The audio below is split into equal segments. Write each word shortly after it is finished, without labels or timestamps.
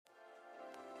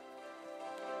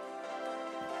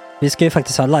Vi ska ju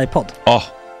faktiskt ha livepodd. Ja,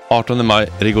 18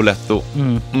 maj, Rigoletto.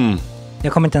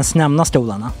 Jag kommer inte ens nämna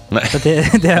stolarna. Nej. För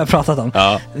det har jag pratat om.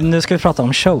 Ja. Nu ska vi prata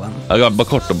om showen. Ja, bara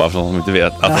kort då, bara för de som inte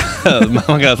vet.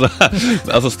 Man kan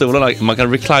alltså stolarna, man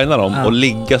kan reclina dem och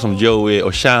ligga som Joey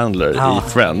och Chandler i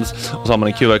Friends. Och så har man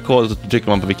en QR-kod och så trycker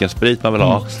man på vilken sprit man vill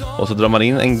ha. Och så drar man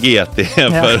in en GT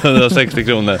för 160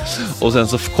 kronor. Och sen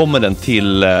så kommer den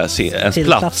till ens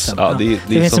plats. Ja, det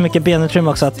finns så mycket benutrymme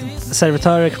också att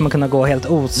servitörer kommer kunna gå helt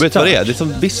ostört. Vet du vad det är? Det är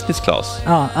som business class.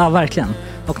 Ja, verkligen.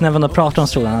 Och när man då pratar om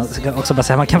stolarna så kan också bara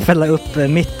säga att man kan fälla upp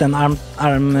mitten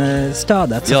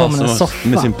armstödet så får man en soffa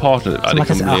med sin partner. Ja, det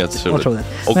kommer bli helt otroligt.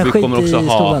 Och men vi kommer också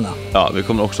stolarna. vi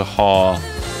kommer också ha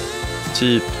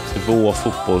typ 2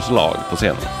 fotbollslag på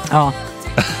scenen. Ja.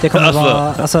 Det kommer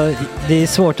vara, alltså det är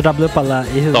svårt att rabbla upp alla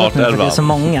i huvudet nu för det är så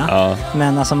många. Ja.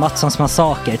 Men alltså Mattssons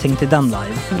massaker, tänk till den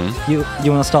live.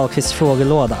 Jonas Dahlqvists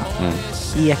frågelåda.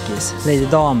 Ekis, Lady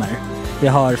Damer. Vi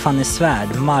har Fanny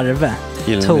Svärd, Marve,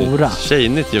 Tora.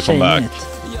 Tjejnytt gör comeback.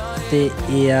 Det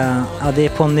är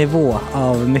på en nivå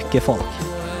av mycket folk.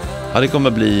 Ja, det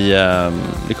kommer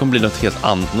bli något helt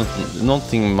annat.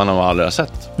 Någonting man har aldrig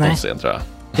sett på scen, tror jag.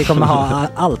 Vi kommer ha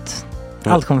allt.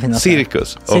 Allt kommer finnas.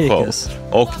 Cirkus.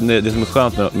 Och det som är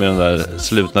skönt med de där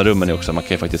slutna rummen är också att man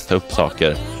kan ju faktiskt ta upp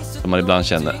saker som man ibland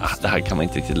känner det här kan man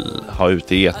inte riktigt ha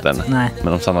ute i etern. Nej.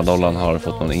 Men om Sanna Dollan har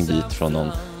fått någon invit från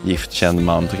någon giftkänd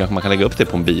man så kanske man kan lägga upp det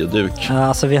på en bioduk. Ja,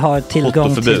 alltså vi har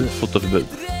tillgång till fotoförbud.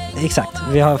 Exakt,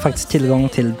 vi har faktiskt tillgång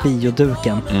till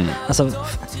bioduken. Alltså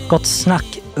gott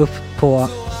snack upp på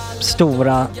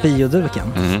stora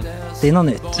bioduken. Det är något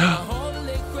nytt.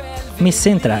 Missa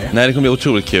inte det här. Nej, det kommer bli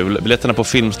otroligt kul. Biljetterna på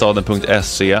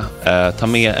filmstaden.se. Ta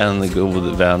med en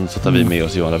god vän så tar vi med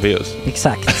oss Johan Rabaeus.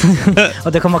 Exakt.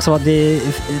 Och det kommer också vara det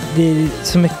är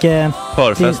så mycket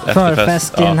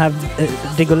förfest i den här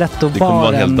Rigoletto-baren. Det kommer vara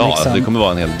en hel dag. Liksom. Det kommer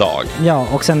vara en hel dag. Ja,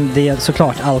 och sen det är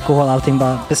såklart alkohol, allting.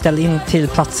 Bara beställ in till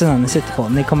platserna ni sitter på.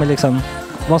 Ni kommer liksom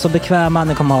vara så bekväma,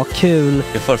 ni kommer ha kul.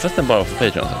 Är förfesten bara för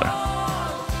Patreon eller?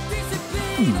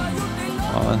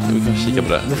 Ja, vi kan kika på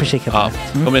det. Vi får kika på det.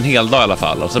 Det kommer en hel dag i alla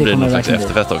fall. Och så blir det någon slags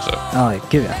efterfest också. Ja,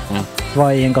 gud ja.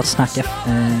 Vad är en gott snack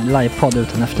livepodd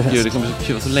utan efterfest? Gud, det kommer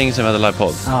bli så länge sedan vi hade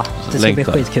livepodd. Ja, det ska bli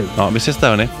skitkul. Ja, vi ses där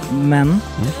hörni. Men,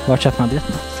 var köper man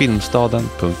biljetterna?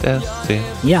 Filmstaden.se.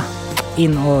 Ja,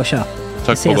 in och köp.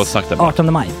 Tack på gott snack där.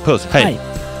 18 maj. Puss, hej.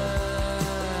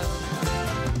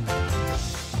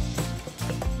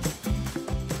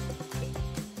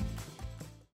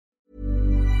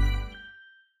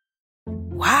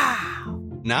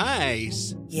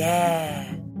 Nice. Yeah.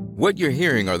 What you're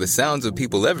hearing are the sounds of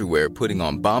people everywhere putting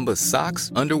on Bombas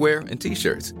socks, underwear, and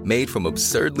T-shirts made from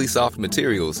absurdly soft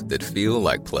materials that feel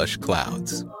like plush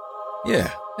clouds.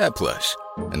 Yeah, that plush.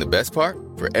 And the best part?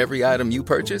 For every item you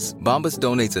purchase, Bombas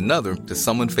donates another to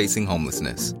someone facing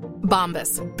homelessness.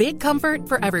 Bombas. Big comfort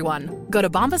for everyone. Go to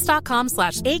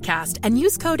bombas.com/ACAST and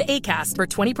use code ACAST for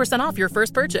 20% off your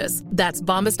first purchase. That's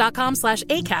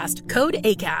bombas.com/ACAST. Code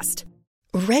ACAST.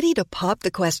 Ready to pop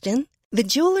the question? The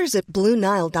jewelers at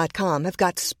BlueNile.com have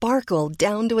got sparkle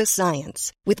down to a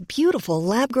science with beautiful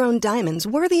lab-grown diamonds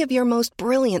worthy of your most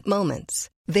brilliant moments.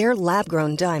 Their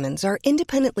lab-grown diamonds are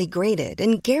independently graded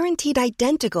and guaranteed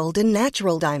identical to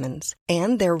natural diamonds,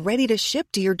 and they're ready to ship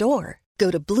to your door.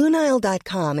 Go to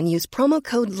BlueNile.com and use promo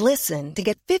code LISTEN to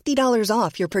get $50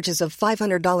 off your purchase of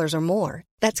 $500 or more.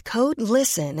 That's code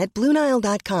LISTEN at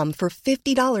BlueNile.com for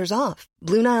 $50 off.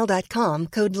 BlueNile.com,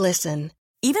 code LISTEN.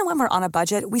 Even when we're on a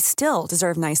budget, we still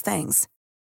deserve nice things.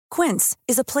 Quince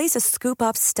is a place to scoop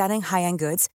up stunning high-end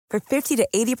goods for 50 to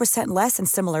 80% less than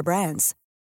similar brands.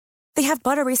 They have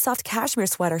buttery soft cashmere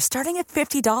sweaters starting at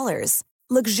 $50,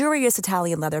 luxurious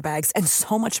Italian leather bags, and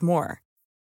so much more.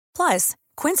 Plus,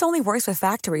 Quince only works with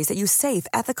factories that use safe,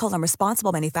 ethical, and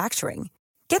responsible manufacturing.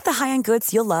 Get the high-end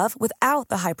goods you'll love without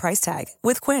the high price tag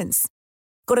with Quince.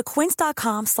 Go to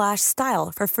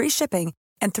quince.com/style for free shipping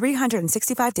and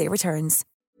 365-day returns.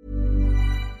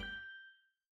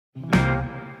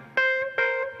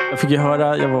 Jag fick ju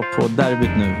höra, jag var på derbyt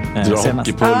nu senast.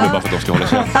 Hockeypulver bara för att de ska hålla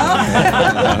sig.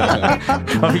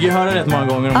 Man fick ju höra rätt många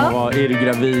gånger om man var, är du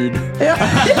gravid?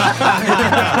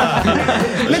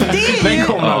 Men det är ju...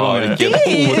 Vilken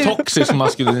otoxisk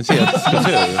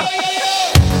maskulinitetskultur.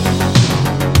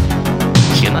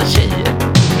 Tjena tjejer.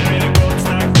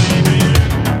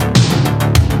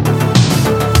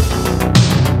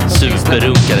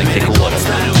 Superrunkare Gregor.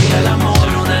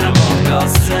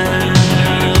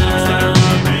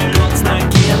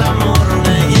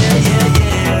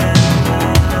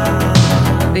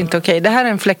 inte okej. Det här är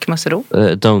en fläckmussero.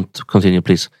 Don't continue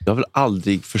please. Jag har väl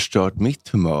aldrig förstört mitt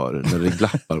humör när det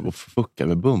glappar och fuckar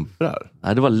med bumprar.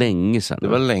 Nej, det var länge sedan. Det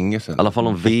var länge sedan. I alla fall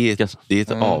om vecka. Det är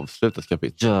ett avslutat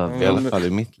kapitel. I alla fall i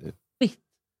mitt liv.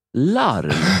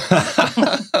 Larm.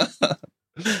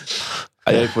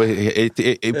 Jag är på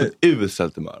ett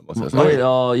uselt humör, måste jag säga.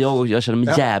 Ja, jag känner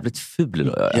mig jävligt ful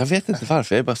idag. Jag vet inte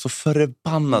varför. Jag är bara så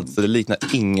förbannad så det liknar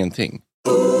ingenting.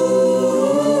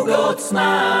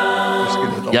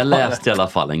 Jag läste i alla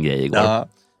fall en grej igår.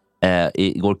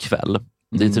 Igår kväll.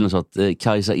 Det är tydligen så att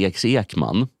Kajsa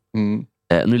Ekman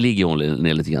nu ligger hon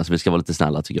ner lite grann, så vi ska vara lite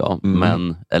snälla tycker jag.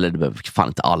 Men, eller det behöver fan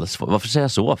inte alls. Varför säger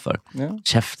jag så för?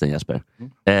 Käften Jesper.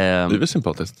 Du är väl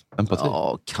sympatiskt? Empati?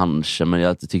 Ja, kanske. Men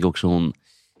jag tycker också hon...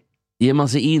 Ger man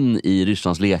sig in i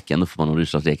Rysslandsleken, då får man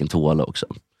Rysslandsleken tåla också.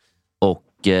 Och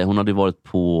hon hade varit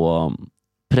på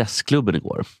pressklubben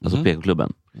igår. Alltså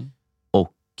PK-klubben.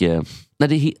 Och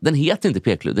nej, den heter inte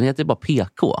PK-klubb, den heter bara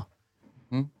PK.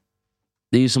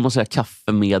 Det är ju som att säga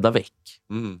kaffe med avec.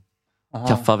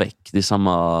 Kaffe avec. Det är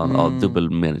samma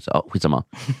dubbelmening. Ja, skitsamma.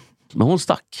 Men hon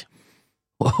stack.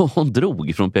 Hon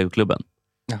drog från PK-klubben.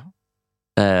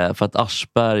 För att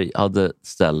Aschberg hade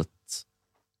ställt...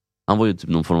 Han var ju typ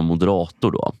någon form av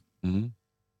moderator då.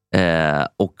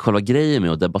 Och själva grejen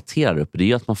med att debattera upp, det är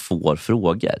ju att man får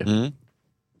frågor.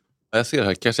 Jag ser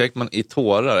här, kanske Ekman i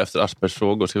tårar efter Aschbergs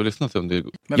frågor. Ska vi lyssna till om det?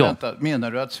 Men vänta,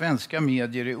 menar du att svenska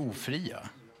medier är ofria?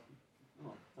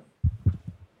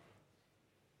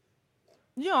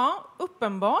 Ja,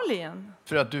 uppenbarligen.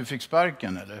 För att du fick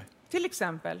sparken, eller? Till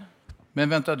exempel. Men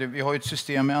vänta, vi har ju ett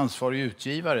system med ansvarig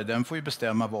utgivare. Den får ju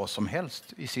bestämma vad som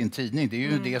helst i sin tidning. Det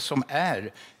är ju det som är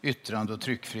yttrande- och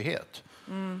tryckfrihet.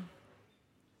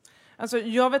 Alltså,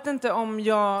 jag vet inte om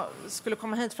jag skulle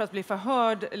komma hit för att bli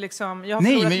förhörd. Liksom. Jag har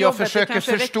Nej, men jag jobbet, försöker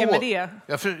förstå. Med det.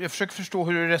 Jag försöker förstå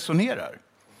hur du resonerar.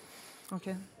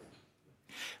 Okay.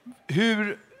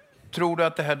 Hur tror du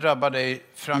att det här drabbar dig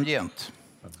framgent?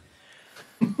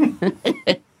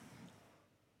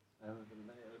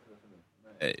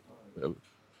 Nej.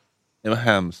 Det var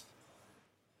hemskt.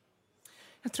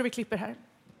 Jag tror vi klipper här.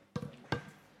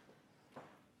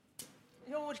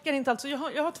 Jag orkar inte alltså.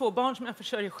 Jag har 2 barn som jag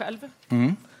försörjer själv.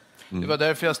 Det var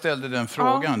därför jag ställde den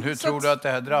frågan. Hur tror du att det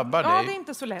här drabbar dig? Ja, det är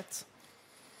inte så lätt.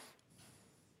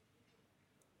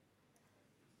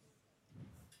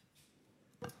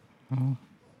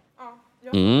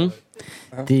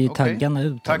 Det är ju taggarna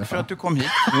ut. Tack för att du kom hit.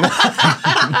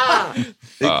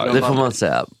 Det får man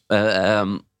säga.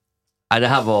 Det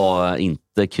här var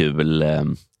inte kul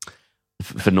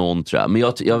för någon, tror jag. Men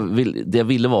det jag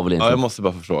ville var väl egentligen... Ja, jag måste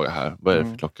bara få fråga här. Vad är det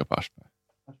för klocka på Aschberg?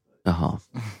 Jaha.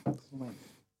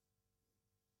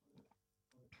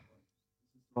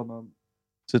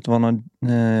 Så det var någon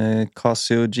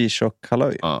Casio G-Shock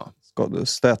Kaloj.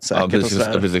 Stötsäkert och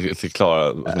sådär. Jag ska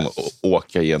klara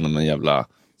åka igenom en jävla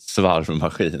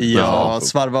svarvmaskin. Ja,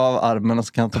 svarva av armen och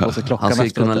så kan han ta på sig klockan. Han skulle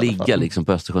kunna ligga liksom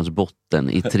på Östersjöns botten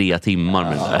i 3 timmar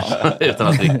med det där. Utan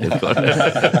att riktigt gå.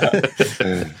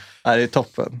 Nej, det är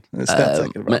toppen.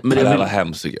 Stötsäkert bra. Men det var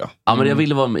hemskt, tycker jag. Ja, men jag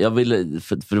ville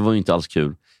för det var ju inte alls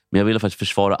kul. Men jag ville faktiskt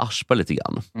försvara Aschberg lite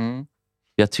grann.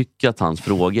 Jag tycker att hans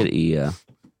frågor är...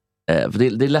 För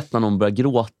det är lätt när någon börjar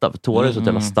gråta. För tårar är så ett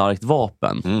jävla starkt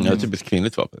vapen. Det är ett typiskt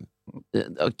kvinnligt vapen.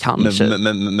 Kanske.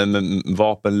 Men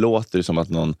vapen låter ju som att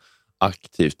någon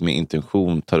aktivt med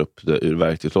intention tar upp det ur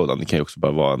verktygslådan. Det kan ju också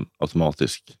bara vara en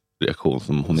automatisk reaktion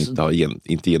som hon inte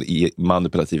har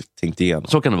manipulativt tänkt igenom.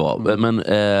 Så kan det vara.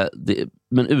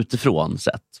 Men utifrån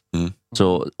sett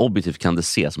så objektivt kan det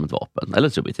ses som ett vapen. Eller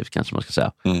subjektivt kanske man ska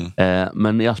säga.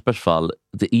 Men i Aschbergs fall,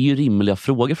 det är ju rimliga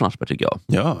frågor från Aschberg, tycker jag.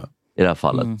 Ja. I det här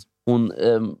fallet. Hon,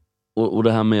 och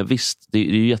det här med, visst, det är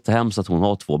ju jättehemskt att hon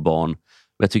har 2 barn. Men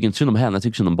jag tycker inte synd om henne, jag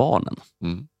tycker synd om barnen.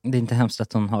 Det är inte hemskt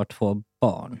att hon har 2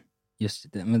 barn. Just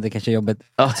det, men det kanske är jobbigt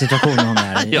situationen hon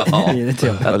är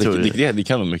i. Det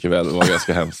kan nog mycket väl vara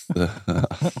ganska hemskt.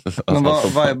 Men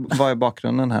vad är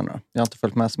bakgrunden här nu? Jag har inte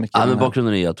följt med så mycket. Men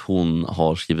bakgrunden är att hon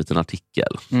har skrivit en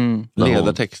artikel.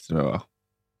 Ledartext, va?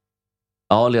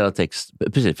 Ja, ledartext.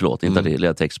 Precis, förlåt. Inte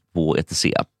ledartext på ETC.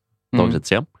 Dagens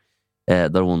ETC.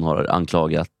 Där hon har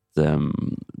anklagat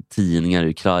tidningar i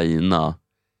Ukraina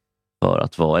för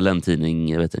att vara, eller en tidning,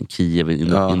 jag vet inte, Kiev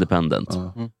Independent,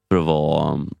 för att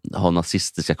ha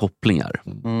nazistiska kopplingar.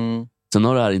 Sen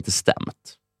har det här inte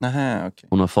stämt.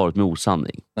 Hon har farit med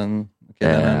osanning. Men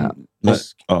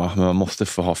man måste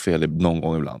få ha fel någon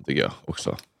gång ibland, tycker jag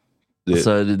också.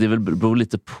 Det beror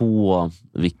lite på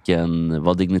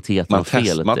vad digniteten av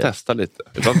felet är. Man testar lite.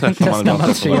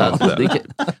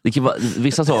 Det kan vara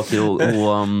vissa saker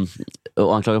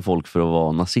och anklaga folk för att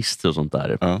vara nazister och sånt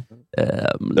där.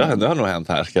 Det har nog hänt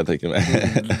här, ska jag tänka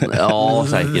mig. Ja,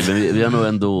 säkert. Men vi har nog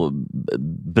ändå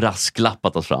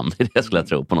brasklappat oss fram. Det skulle jag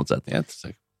tro på något sätt. Jag är inte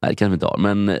säker. Nej, det kanske vi inte har.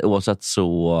 Men oavsett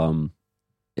så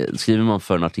skriver man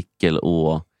för en artikel,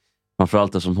 och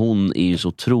framförallt eftersom hon är ju så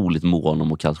otroligt mån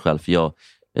om att kalla sig själv. För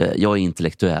jag är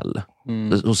intellektuell.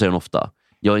 Så säger hon ofta.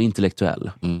 Jag är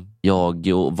intellektuell. Jag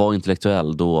var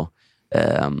intellektuell då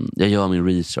jag gör min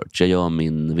research. Jag gör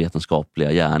min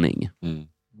vetenskapliga gärning.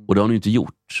 Och det har hon ju inte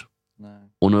gjort. Nej.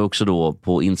 Och nu också då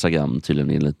på Instagram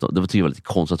tydligen, det var lite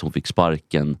konstigt att hon fick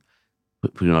sparken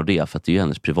på grund av det, för att det är ju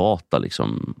hennes privata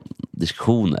liksom,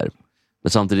 diskussioner. Men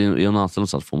samtidigt i en anställd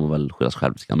så får man väl skydda sig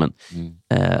själv. Men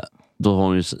då har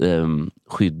hon ju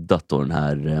skyddat då den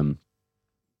här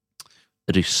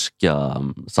ryska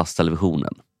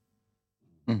SAS-televisionen.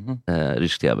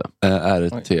 Rysk TV.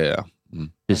 RT, ja.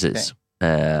 Precis.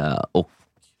 Och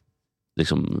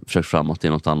liksom försökt framåt till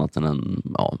något annat än en,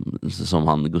 som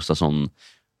han Gustafsson,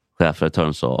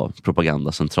 chefredaktören, sa,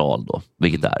 propagandacentral då,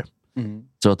 vilket det är.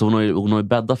 Så att hon har ju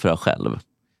bäddat för det själv.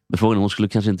 Men frågan är, hon skulle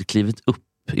kanske inte klivit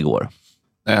upp igår.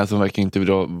 Nej, alltså hon verkar inte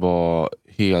vara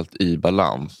helt i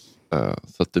balans.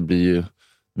 Så att det blir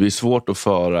svårt att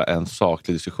föra en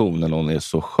saklig diskussion när någon är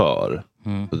så skör.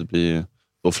 Så det blir,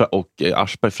 och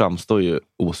Aschberg framstår ju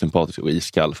osympatisk och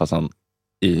iskall, fast han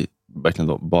verkligen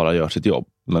då bara gör sitt jobb.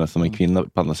 Men eftersom en kvinna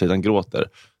på andra sidan gråter,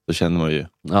 då känner man ju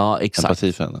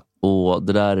empati för henne. Och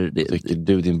det där... Tycker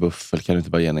du, din buffel, kan du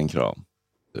inte bara ge henne en kram?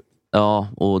 Ja,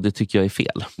 och det tycker jag är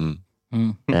fel.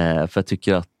 För jag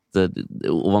tycker att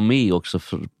och vara med också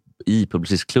i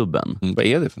Publicistklubben. Vad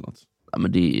är det för något? Ja,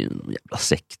 men det är en jävla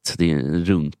sekt. Det är en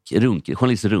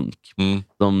journalistrunk.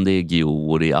 Det är Gio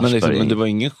och det är Aschberg. Men det var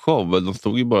ingen show. De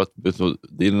stod ju bara...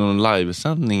 Det är någon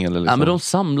livesändning eller liksom. Ja, men de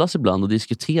samlas ibland och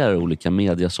diskuterar olika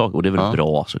mediasaker. Och det är väl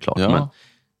bra såklart. Ja.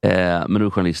 Men de är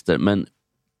journalister. Men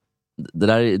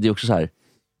det är också så här.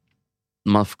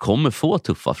 Man kommer få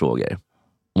tuffa frågor.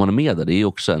 Om man är med där. Det är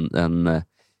också en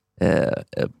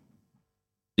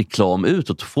reklam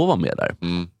utåt att få vara med där.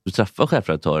 Du träffar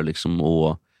chefredaktörer liksom,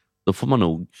 och då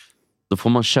får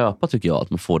man köpa, tycker jag, att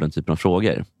man får den typen av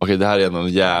frågor. Okej, det här är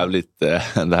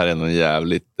någon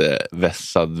jävligt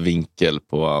vässad vinkel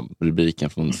på rubriken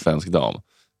från Svensk Dam.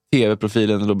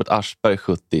 TV-profilen Robert Aschberg,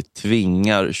 70,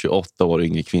 tvingar 28 år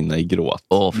yngre kvinna i gråt.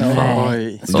 Åh,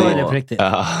 fan. Så är det på riktigt.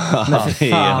 Men för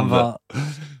fan vad...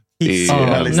 Nu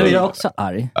är jag också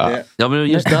arg. Ja, men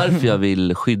just därför jag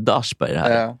vill skydda Aschberg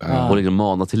här. Och liksom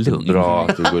mana till lugn. Bra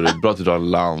att du drar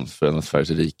en lans för en av Sveriges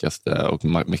rikaste och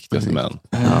mäktigaste män.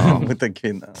 Mot en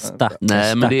kvinna.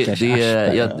 Nej, men det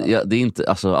är inte...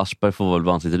 Alltså, Aschberg får väl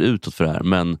vara lite utåt för det här.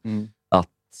 Men att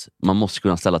man måste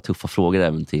kunna ställa tuffa frågor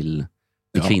även till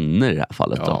kvinnor i det här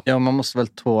fallet. Då. Ja, man måste väl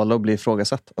tåla att bli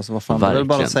ifrågasatt. Alltså vad fan, det är väl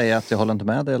bara att säga att jag håller inte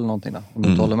med dig eller någonting då. Om du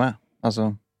inte håller med.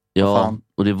 Alltså... Ja,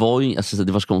 och det var ju, alltså,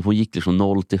 det var som hon gick liksom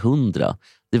 0 till 100.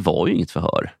 Det var ju inget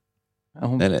förhör.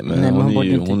 Men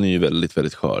hon är ju väldigt,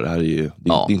 väldigt skör. Det här är ju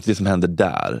det är inte det som händer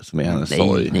där som är hennes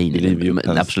sorg.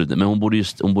 Nej, absolut. Men hon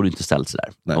borde inte ställt sig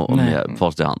där. Och med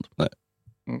fast i hand. Nej.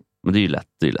 Men det är ju lätt.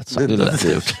 Det är lätt sagt. Det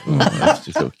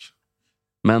är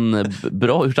men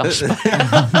bra gjort Aschberg.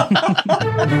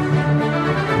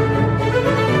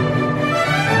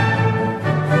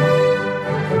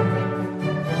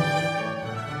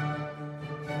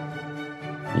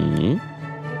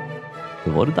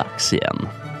 Då var det dags igen.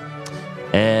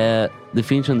 Det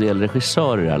finns en del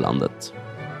regissörer i det här landet.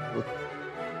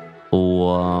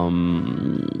 Och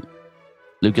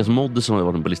Lukas Moodysson har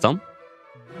varit på listan.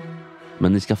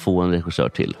 Men ni ska få en regissör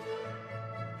till.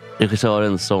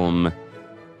 Regissören som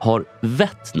har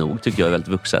vett nog, tycker jag är väldigt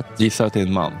vuxet. Gissar att det är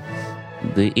en man.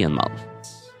 Det är en man.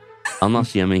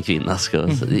 Annars ger mig en kvinna.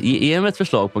 Ge mig ett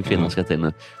förslag på en kvinna ska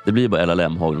till. Det blir bara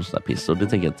LLM Hagen och sådär piss. Och det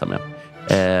tänker jag inte ta med.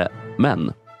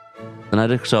 Men den här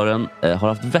regissören har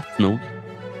haft vett nog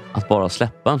att bara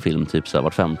släppa en film typ så här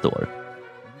vart 5:e år.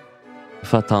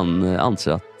 För att han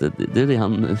anser att det är det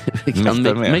han kan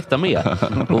mäkta med.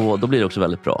 Och då blir det också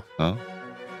väldigt bra.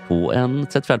 På en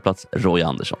 34 plats, Roy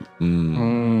Andersson.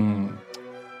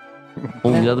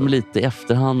 Ångrade mig lite i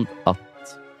efterhand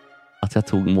att jag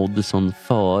tog Moodysson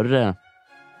före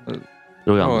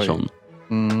Roy Andersson.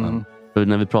 För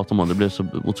när vi pratade om honom, det blev så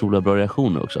otroliga bra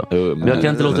reaktioner också. Men jag kan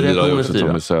inte låta reaktioner styra.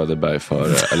 Tommy Söderberg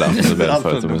före, eller Söderberg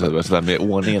före Tommy Söderberg. Så där med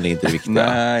ordningen är inte viktigt.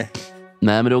 Nej,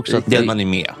 men det är också att man är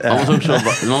med.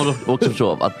 Man måste också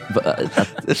förstå att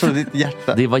det är så ditt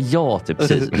hjärta. Det var jag typ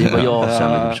precis. Det var jag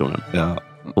kände med personen. Ja.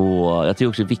 Och jag tycker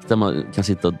också det är viktigt att man kan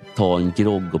sitta och ta en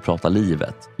grogg och prata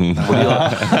livet. Och det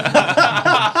gör...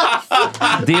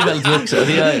 Det är väldigt vuxet.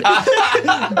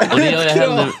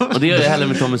 Och det gör jag hellre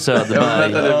med Tommy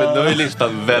Söderberg. Du har ju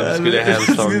listat vem skulle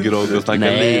hälsa om grogg och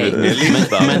snacka livet med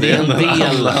listan. Men det är en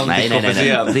del. Nej.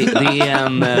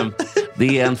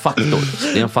 Det är en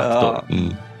faktor. Det är en faktor.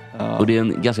 Och det är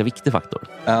en ganska viktig faktor.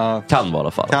 Kan vara i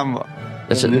alla fall. Kan vara.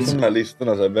 Det är som de här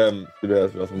listorna, så här, vem skulle jag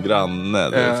vara som granne?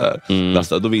 Det är så här,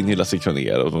 Lasse, då vinner ju Lasse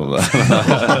Kronér och sånt där.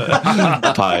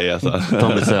 Paj, alltså.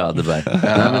 Tommy Söderberg.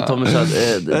 Nej, men Tommy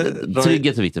Söderberg.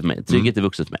 Trygghet är viktigt för mig. Trygghet är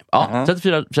vuxet för mig. Ja,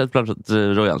 34 plats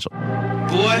Roy Andersson.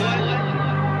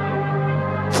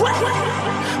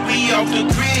 We off the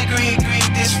grid,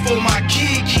 this for my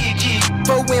kid.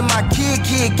 For when my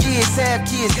kids have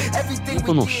kids, everything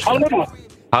på norska.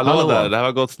 Hallå där, det här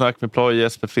var Gott Snack med Ploy,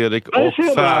 Jesper, Fredrik och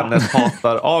Fanet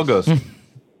hatar August.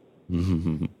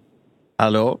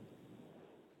 Hallå?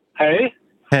 Hej.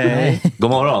 Hej.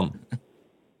 God morgon.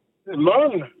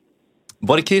 Man.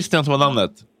 Var det Christian som var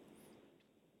namnet?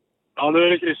 Ja, nu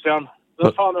är det Christian.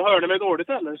 Så fan, hör ni mig dåligt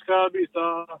eller? Ska jag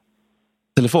byta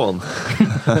telefon?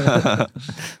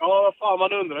 Ja, vad fan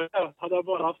man undrar. Hade jag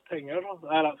bara haft pengar då?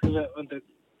 Nej, vänta.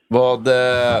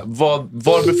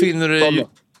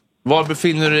 Var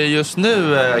befinner du dig just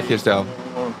nu, Christian?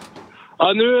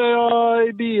 Ja, nu är jag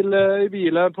i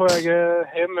bilen på väg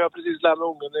hem. Jag har precis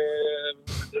lämnat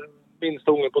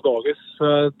minsta ungen på dagis.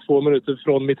 2 minuter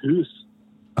från mitt hus.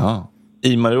 Ja.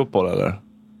 I Mariupol, eller?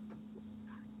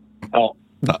 Ja.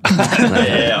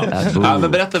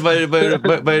 Men berätta, vad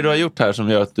är det du har gjort här som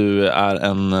gör att du är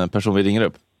en person vi ringer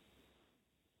upp?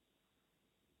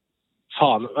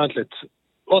 Fan, vänta lite.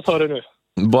 Vad sa du nu?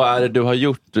 Vad är det du har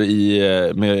gjort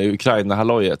med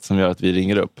Ukraina-hallojet som gör att vi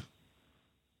ringer upp?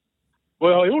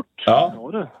 Vad jag har gjort? Ja.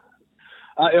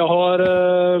 Jag har...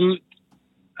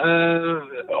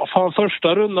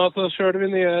 första rundan så körde vi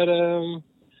ner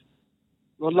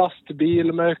någon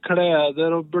lastbil med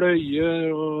kläder och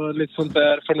blöjor och lite sånt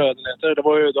där förnödenheter.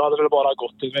 Då hade det bara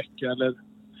gått en vecka eller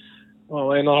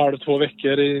 1,5-2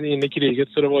 veckor in i kriget,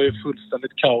 så det var ju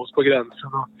fullständigt kaos på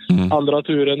gränsen. Andra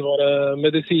turen var det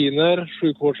mediciner,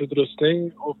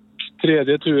 sjukvårdsutrustning, och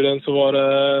tredje turen så var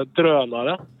det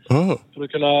drönare för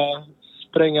att kunna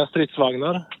spränga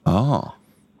stridsvagnar.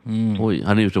 Oj,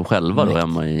 har ni gjort dem själva då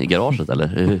hemma i garaget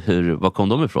eller? Var kom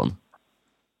de ifrån?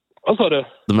 Vad sa du?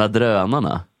 De där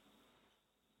drönarna?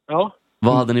 Ja.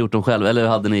 Vad hade ni gjort dem själva? Eller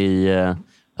hade ni...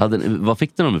 vad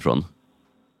fick ni dem ifrån?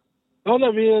 Ja,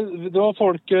 det var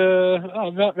folk...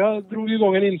 vi drog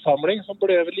igång en insamling som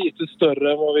blev lite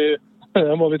större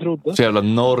än vad vi trodde. Så jävla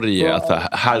Norge.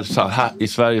 Alltså, här i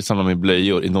Sverige samlar man in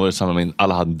blöjor. I Norge samlar man in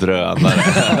alla har drönare.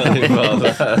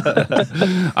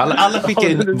 alla fick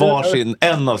in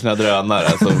en av sina drönare.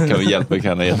 Så kan vi hjälpa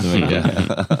Ukraina jättemycket.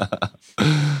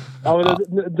 Ja, men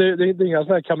det är inga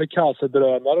sådana här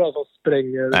kamikaze-drönare som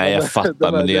spränger... Nej, jag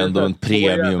fattar, men det är ändå en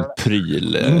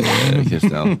premium-pryl,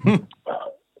 Christian.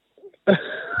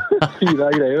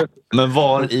 Fina grejer. Men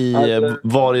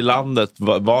var i landet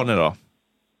var ni då?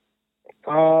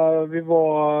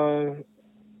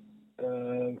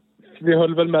 Vi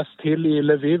höll väl mest till i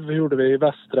Lviv, gjorde vi i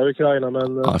västra Ukraina,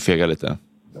 men... Ja, fega lite.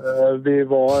 Vi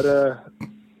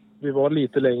var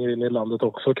lite längre in i landet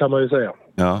också, kan man ju säga.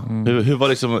 Ja. Hur var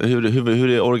liksom, hur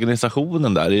är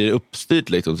organisationen där? Är det uppstyrt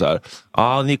liksom så här?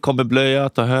 Ni kommer blöja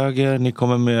ta höger, ni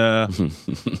kommer med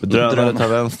drönare ta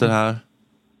vänster här.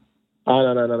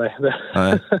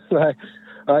 Nej.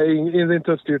 Nej,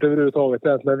 inte uppstyrt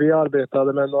överhuvudtaget. Men vi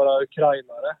arbetade med några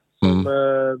ukrainare som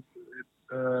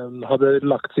hade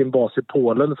lagt sin bas i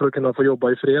Polen för att kunna få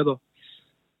jobba i fred.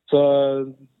 Så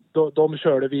de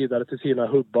körde vidare till sina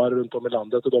hubbar runt om i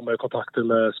landet, och de har kontakter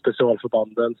med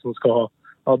specialförbanden som ska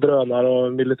ha drönare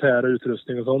och militär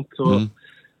utrustning och sånt.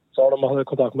 Så har de haft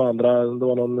kontakt med andra. Det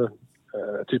var någon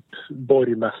typ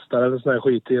borgmästare eller sån här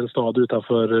skit i en stad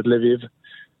utanför Lviv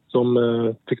som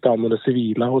fick ta hand om det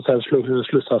civila, och sen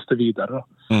slussas det vidare.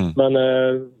 Men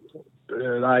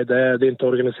nej, det är inte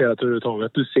organiserat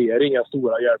överhuvudtaget. Du ser inga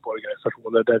stora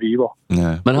hjälporganisationer där vi var.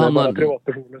 Nej. Men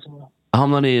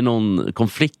hamnar ni i någon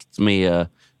konflikt med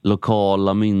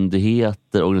lokala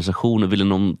myndigheter, organisationer? Ville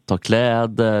någon ta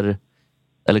kläder?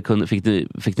 Eller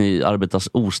fick ni arbeta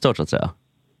ostört, så att säga?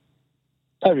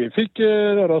 Nej, vi fick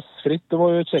röra oss fritt. Det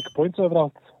var ju checkpoints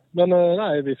överallt. Men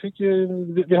nej,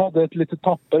 vi hade ett litet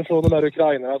papper från de här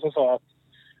ukrainarna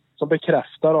som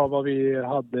bekräftar vad vi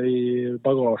hade i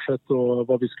bagaget och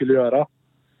vad vi skulle göra.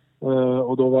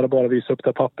 Och då var det bara att visa upp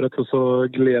det pappret, och så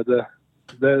gled det.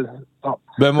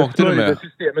 Vem åkte du med?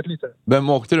 Systemet lite. Vem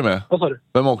åkte du med? Vad sa du?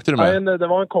 Vem åkte du med? Nej, det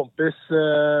var en kompis.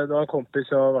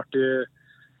 Jag har varit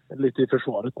lite i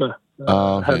försvaret med.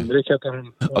 Okay. Henrik heter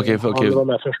han. Okay. Han var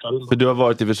med första. För du har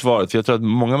varit i försvaret. För jag tror att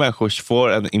många människor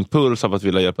får en impuls av att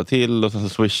vilja hjälpa till och sen så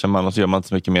swishar man och så gör man inte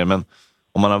så mycket mer. Men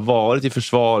om man har varit i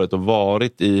försvaret och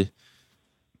varit i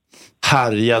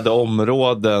härjade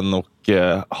områden och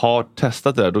har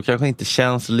testat det där, då kanske det inte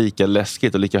känns lika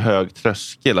läskigt och lika hög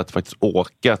tröskel att faktiskt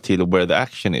åka till where the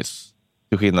action is.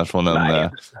 Till skillnad från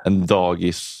en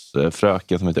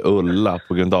dagisfröken som heter Ulla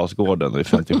på Gröndalsgården i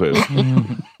 57.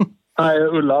 Nej,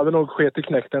 Ulla hade nog sket i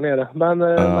knäck där nere. Men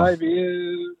nej,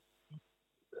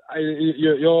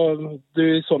 det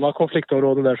är sådana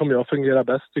konfliktområden där som jag fungerar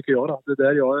bäst, tycker jag. Då. Det är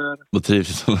där jag är... Och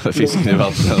trivs som fisken i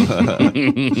vatten.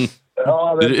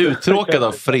 Är du uttråkad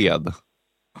av fred?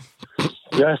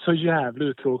 Jag är så jävla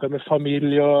uttråkad med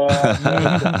familj och...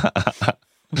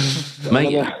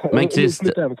 Men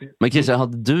Christian,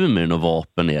 hade du med några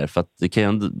vapen ner? För att det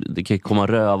kan komma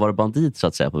rövare bandit så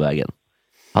att säga på vägen.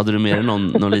 Hade du med dig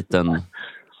någon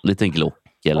liten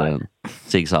Glock eller en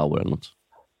Sig Sauer eller något?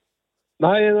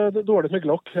 Nej, det är dåligt med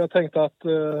Glock. Jag tänkte att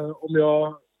om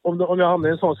jag hamnade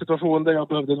i en sån situation där jag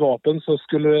behövde ett vapen så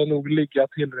skulle det nog ligga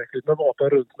tillräckligt med vapen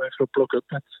runt mig för att plocka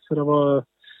upp ett. Så det var...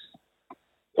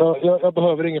 Jag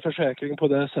behöver ingen försäkring på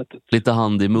det sättet. Lite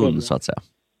hand i mun så att säga.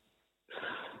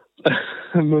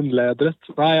 Munlädret.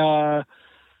 Nej,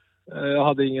 jag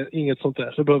hade inget sånt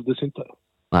där. Så det behövdes inte.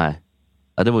 Nej.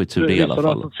 Ja, det var ju tur det i alla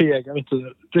fall.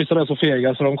 Ryssarna är så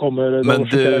fega så de kommer... Men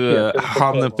du,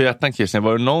 handen på hjärtan Christian,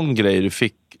 var det någon grej du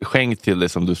fick skänkt till dig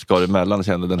som du skar emellan och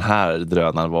kände den här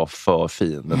drönaren var för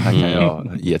fin? Den här kan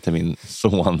jag ge till min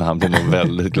son, han blir nog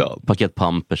väldigt glad. Paket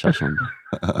Pampers här som...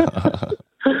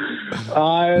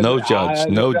 No judge.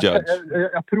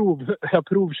 Jag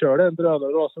provkörde en drönare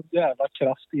och det var så jävla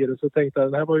kraft i det, så jag tänkte att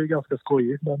den här var ju ganska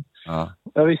skojig, men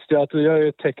jag visste ju att jag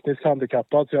är tekniskt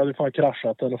handikappad så jag hade fan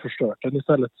kraschat den och förstört den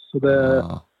istället. Så det...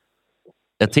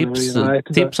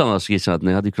 Tips annars Christian, att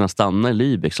ni hade kunnat stanna i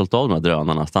Lübeck, sålt av de här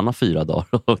drönarna, stanna 4 dagar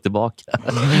och åkt tillbaka.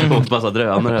 Åkt massa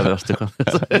drönare över Östersjön.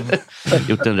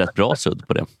 Gjort en rätt bra sudd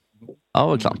på det. Ja,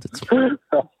 vad klantigt.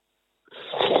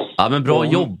 Ja, men bra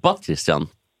jobbat Christian.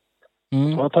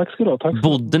 Ja, tack ska du ha. Tack.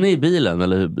 Bodde ni i bilen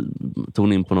eller tog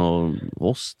ni in på någon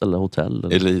ost eller hotell?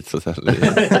 Eller? Elithotell.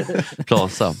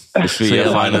 Plaza. Svea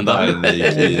Fine and Dine i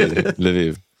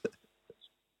Lviv.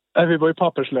 Nej, vi var ju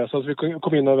papperslösa så vi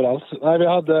kom in överallt. Nej,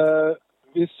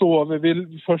 vi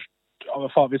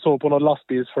sov på någon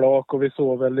lastbilsflak och vi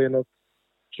sov väl i något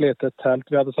sletet tält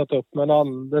vi hade satt upp. Men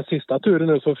den sista turen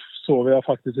nu så sov jag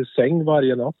faktiskt i säng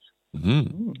varje natt.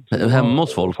 Hemma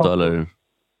hos folk då eller?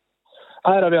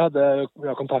 Nej, vi hade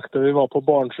kontakter. Vi var på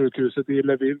barnsjukhuset i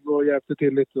Lviv och hjälpte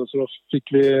till lite. Och så då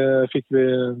fick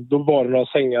vi, då var det några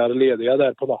sängar lediga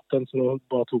där på natten. Så då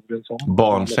bara tog vi en sån.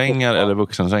 Barnsängar eller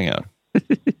vuxensängar?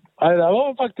 Nej, det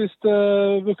var faktiskt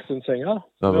vuxensängar.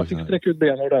 Jag fick sträcka ut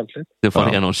benen ordentligt. Det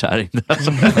får någon kärring.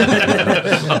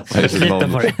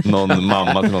 någon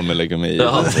mamma till någon med leukemi.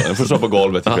 Jag får stå på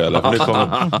golvet ikväll. Nu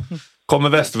kommer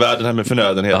västvärlden här med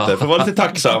förnödenheter. För att vara lite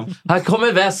tacksam. Här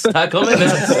kommer väst.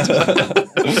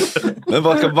 Men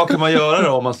vad kan man göra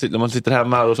då om man sitter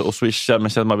hemma och swishar men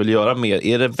känner att man vill göra mer?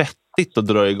 Är det vettigt att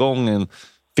dra igång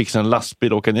fixa en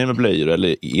lastbil och åka ner med blöjor?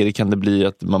 Eller kan det bli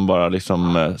att man bara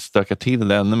liksom stökar till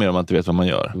det ännu mer om man inte vet vad man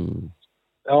gör?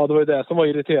 Ja, det var ju det som var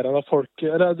irriterande.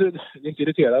 Inte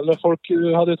irriterande, men folk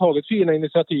hade tagit fina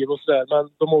initiativ och sådär. Men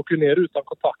de åker ner utan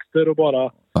kontakter och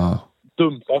bara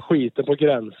dumpa skiten på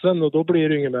gränsen. Och då blir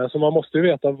det inget med. Så man måste ju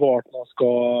veta vart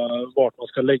man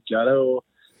ska lägga det och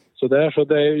sådär. Så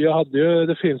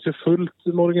det finns ju fullt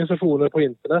med organisationer på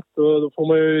internet. Och då får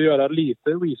man ju göra lite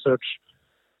research.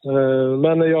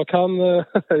 Men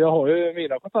jag har ju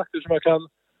mina kontakter som jag kan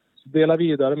dela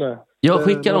vidare med. Jag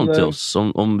skickar dem till oss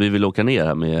om vi vill åka ner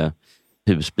här med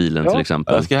husbilen till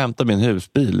exempel. Jag ska hämta min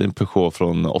husbil, en Peugeot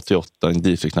från 88, en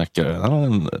dieselknackare. Han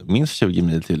har minst 20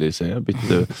 mil till i sig. Jag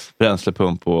bytte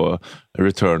bränslepump och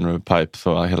return pipes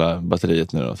och hela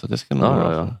batteriet nu då, så det ska nog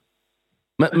vara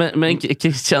bra. Men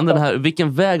Christian,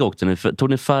 vilken väg åkte ni? Tog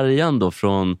ni färjan då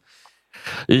från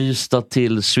Ystad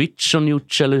till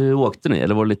Switchonjuch eller hur åkte ni?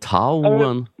 Eller var det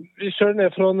Litauen? Vi körde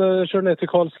ner till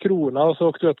Karlskrona och så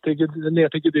åkte vi upp ner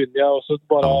till Gdynia och så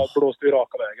bara blåste vi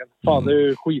raka vägen. Fan, det är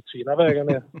ju skitfina vägar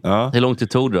ner. Ja. Hur långt det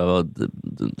tog då?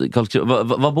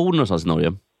 Var bor ni någonstans i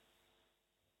Norge?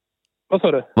 Vad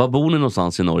sa du? Var bor ni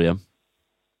någonstans i Norge?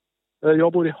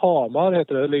 Jag bor i Hamar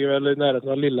heter det. Det ligger väl i närheten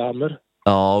av Lillehammer.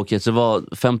 Ja, okej. Så det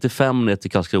var 55 ner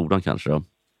till Karlskrona kanske då?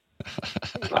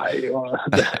 Nej,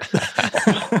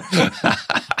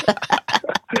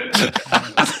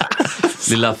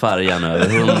 lilla färjan över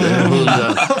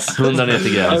 100 ner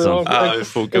till gränsen. Vi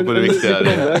fokar på det viktiga.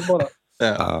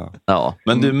 Ja.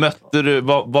 Men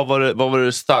vad var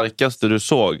det starkaste du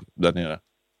såg där nere?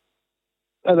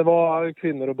 Ja, det var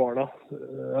kvinnor och barn.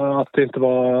 Att det inte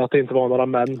var några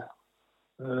män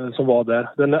som var där.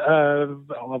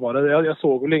 Vad var det? Jag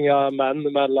såg väl inga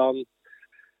män mellan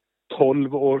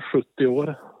 12 och 70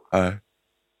 år.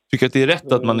 Tycker att det är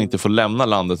rätt att man inte får lämna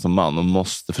landet som man och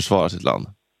måste försvara sitt land?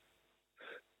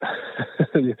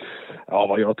 Ja,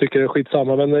 vad jag tycker är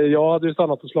skitsamma. Men jag hade ju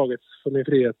stannat och slagits för min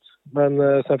frihet.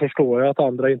 Men sen förstår jag att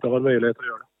andra inte har möjlighet att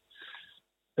göra det.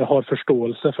 Jag har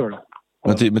förståelse för det.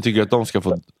 Men tycker du att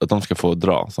de ska få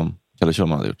dra som Kalle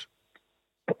Schulman hade gjort?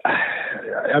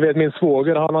 Jag vet, min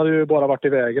svåger, han hade ju bara varit i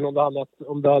vägen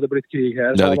om det hade blivit krig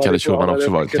här. Det hade Kalle Schulman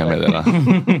också varit, kan jag meddela.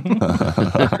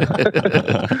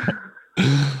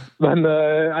 Men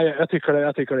jag tycker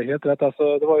det är helt rätt.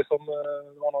 Alltså, det var ju som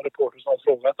det var någon reporter som hade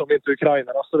frågat om inte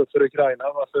ukrainarna står upp för Ukraina,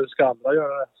 varför ska andra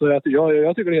göra det? Så jag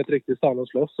tycker det är helt riktigt stanna och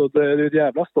slåss. Och det är ett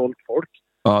jävla stolt folk.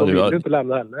 De vill ju inte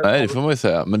lämna heller. Nej, det får man ju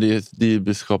säga. Men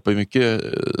det skapar ju mycket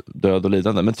död och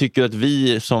lidande. Men tycker du att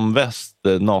vi som väst,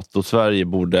 NATO, Sverige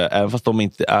borde, även fast de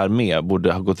inte är med,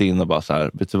 borde ha gått in och bara så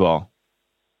här, vet du vad?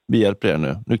 Vi hjälper er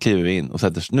nu. Nu kliver vi in och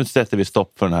nu sätter vi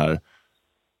stopp för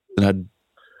den här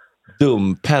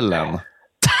dumpellen.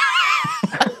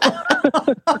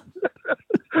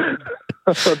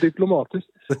 Diplomatiskt.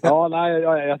 Ja, nej,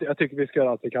 jag tycker vi ska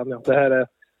göra allt vi kan. Ja. Det här är...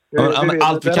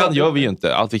 Allt vi kan gör vi ju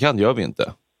inte. Allt vi kan gör vi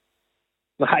inte.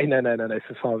 Nej,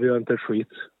 för fan, vi gör inte ett skit.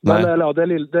 Men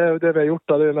det vi har gjort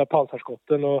då, det är med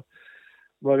pansarskotten och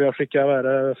vad vi har skickat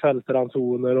med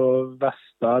fältransoner och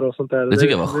västar och sånt där. Det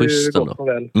tycker jag var schysst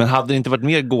ändå. Men hade det inte varit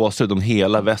mer gåshud om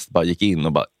hela väst bara gick in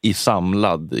och bara i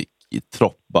samlad i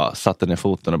troppa satte ner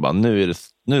foten och bara nu är det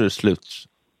slut.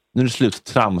 Nu är det slut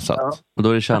tramsat. Ja. Och då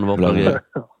är det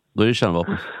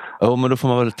kärnvapen. Ja, men då får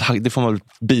man väl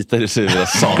bita i det sura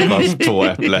satans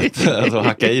tvåäpplet. Alltså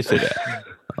hacka i sig det.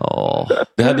 Ja.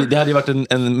 Det hade ju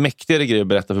varit en mäktigare grej att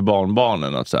berätta för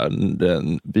barnbarnen. Att så här,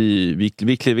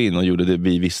 vi klev in och gjorde det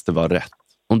vi visste var rätt.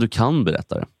 Om du kan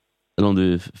berätta det. Eller om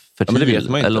du är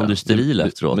fertil, eller om du är steril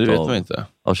efteråt. Det vet man inte.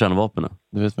 Av kärnvapen.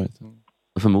 Det vet man inte.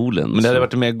 Förmodligen. Men det hade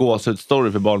varit en mer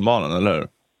gåshud-story för barnbarnen, eller hur?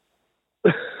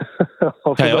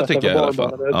 Kan jag tycka i alla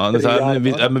fall. Ja, det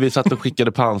här, vi satt och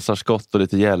skickade pansarskott och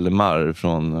lite hjälmar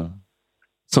från...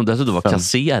 Som dessutom var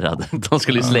kasserade. De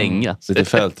skulle slänga. Lite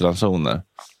fältransoner.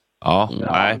 Ja,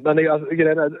 nej. Men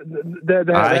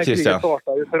det här kriget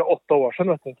startade ju för 8 år sedan.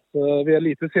 Vet du. Så vi är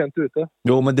lite sent ute.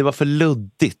 Jo, men det var för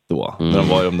luddigt då. När de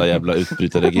var i de där jävla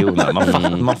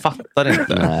utbrytarregionerna. Man fattar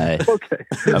inte. Nej. Okay.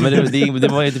 Ja, men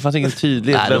det fanns ingen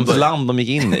tydlighet vems land de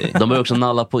gick in i. De börjar också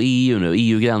nalla på EU nu.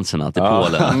 EU-gränserna till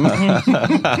Polen.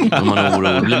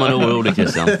 Blir man orolig,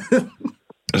 Christian?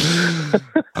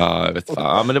 Ja, jag vet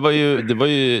fan. Ja, men det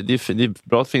är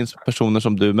bra att det finns personer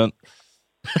som du, men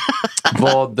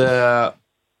vad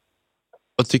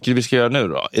tycker du vi ska göra nu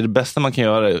då? Är det bästa man kan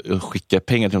göra att skicka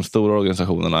pengar till de stora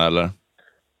organisationerna, eller?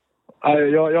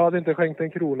 Jag hade inte skänkt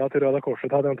en krona till Röda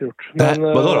Korset, hade jag inte gjort. Men,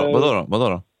 Vadå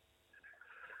då?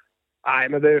 Nej,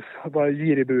 men det är bara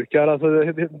giribukar. Alltså,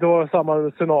 det var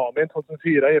samma tsunami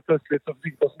 2004. Helt plötsligt så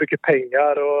fick de så mycket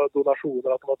pengar och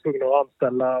donationer att de var tvungna att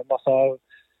anställa massa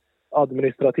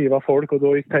administrativa folk, och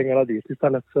då gick pengarna dit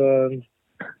istället. Så,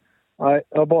 nej,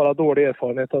 jag har bara dålig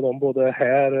erfarenhet av dem både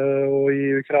här och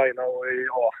i Ukraina och i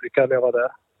Afrika när jag var där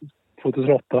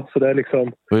 2008. Så det är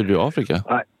liksom... Var är du i Afrika?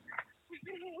 Nej.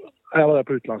 Jag var där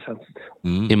på utlandstjänst.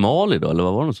 I Mali då, eller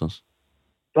vad var det någonstans?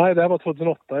 Nej, det här var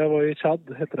 2008. Jag var i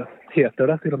Chad, heter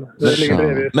det till och med.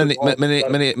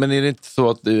 Men är det inte så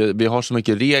att vi har så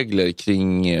mycket regler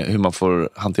kring hur man får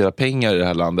hantera pengar i det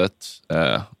här landet?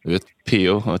 Du vet,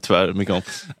 PO, tyvärr mycket om.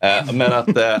 Men att,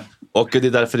 och det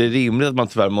är därför det är rimligt att man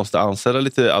tyvärr måste anställa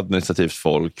lite administrativt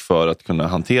folk för att kunna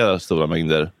hantera stora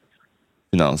mängder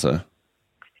finanser.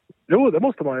 Jo, det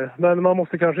måste man ju. Men man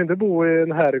måste kanske inte bo i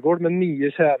en herrgård med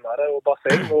 9 tjänare och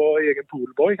bassäng och egen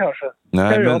poolboy kanske.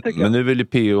 Nej, men nu vill ju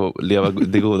PO leva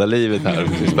det goda livet här de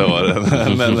sista åren.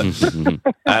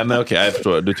 men okej, jag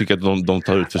förstår. Du tycker att de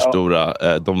tar ut för stora...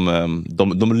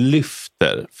 De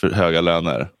lyfter för höga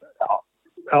löner.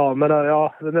 Ja, men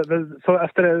så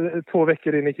efter 2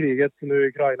 veckor in i kriget nu i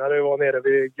Ukraina, det var nere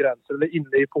vid gränsen, eller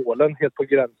inne i Polen, helt på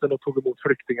gränsen, och tog emot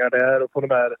flyktingar där och på de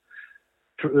här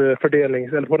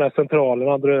eller på den här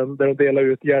centralen där de delade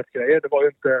ut hjälpgrejer. Det var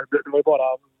ju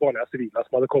bara vanliga civila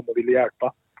som hade kommit och ville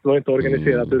hjälpa. Det var inte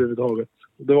organiserat överhuvudtaget.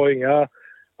 Det var inga...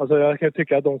 Alltså jag kan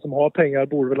tycka att de som har pengar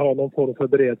borde väl ha någon form för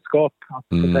beredskap att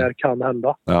det här kan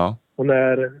hända. Ja. Och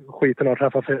när skiten har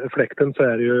träffat fläkten så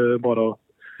är det ju bara att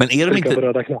men är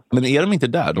de inte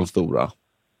där, de stora?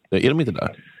 Är de inte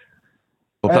där?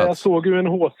 plats? Jag såg ju en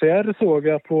HCR såg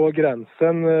jag på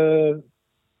gränsen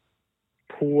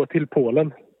till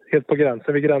Polen. Helt på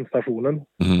gränsen vid gränsstationen.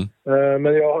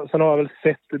 Men sen har jag väl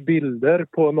sett bilder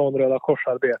på någon Röda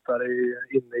Korsarbetare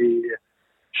inne i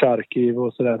Charkiv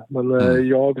och sådär. Men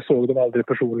jag såg dem aldrig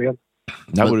personligen.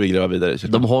 Där borde vi gräva vidare.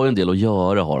 De har ju en del att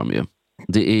göra, har de ju.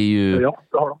 Det är ju... Ja,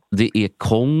 det har de. Det är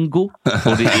Kongo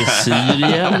och det är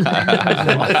Syrien.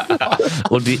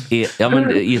 Och det är... Ja,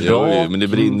 men Irak. Jo, men det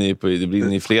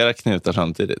brinner i flera knutar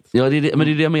samtidigt. Ja, men det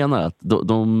är det jag menar. Att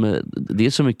det är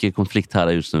så mycket konflikt här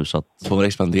just nu så att... De får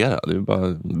expandera. Det är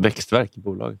bara växtverk i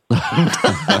bolaget.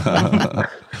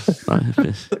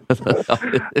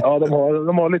 Ja, de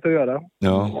har lite att göra.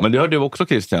 Ja, men det har du också,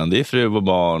 Christian. Det är fru och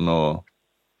barn och...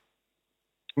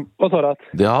 Vad sa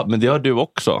du? Men det har du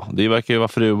också. Det verkar ju vara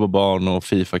fru och barn och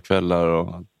FIFA-kvällar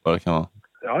och vad det kan vara.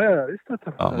 Ja, visst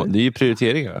det. Ja, det är ju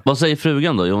prioriteringar. Vad säger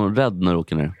frugan då? Är hon rädd när du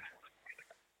åker ner?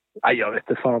 Nej, jag vet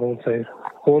inte fan vad hon säger.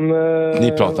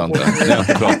 Ni pratar inte. Ni har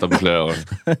inte pratat på flera år.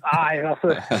 Nej,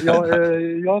 alltså.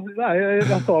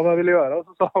 Jag sa vad jag ville göra och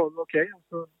så sa hon okej.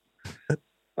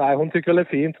 Nej, hon tycker väl det är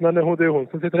fint, men det är hon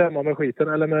som sitter hemma med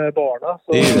skiten, eller med barna.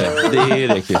 Så... Det är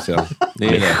det, Christian. Det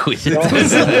är det. Skit. Ja.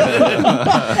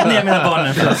 Nej, mina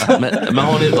barnen. Men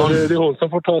har ni... Det är hon som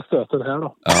får ta stöten här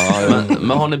då. Ja,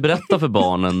 men har ni berättat för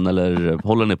barnen, eller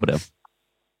håller ni på det?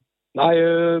 Nej,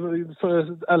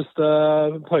 äldsta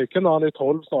pojken, han är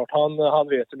 12 snart. Han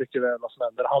vet ju mycket väl vad som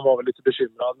händer. Han var väl lite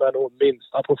bekymrad, men hon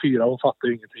minsta på 4, hon fattar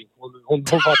ju ingenting. Hon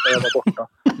fattar att jag var borta.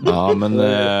 Ja,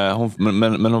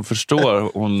 men hon förstår,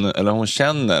 hon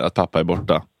känner att pappa är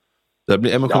borta. Det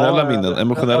blir emotionella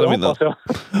minnen.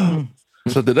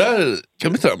 Så det där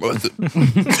kan bli trauma, vet du.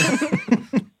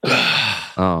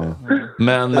 Ja.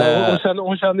 Men,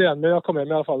 hon kände igen mig, jag kom hem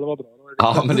i alla fall, det var bra.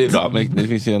 Ja, men det är bra. Men det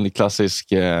finns ju en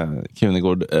klassisk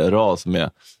Kunegård-ras med: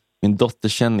 min dotter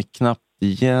känner knappt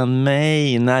igen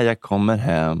mig när jag kommer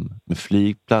hem med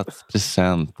flygplats,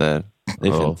 presenter. Det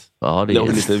är fint. Ja, det är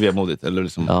lite vemodigt. Eller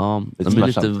liksom, ja, det blir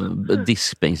lite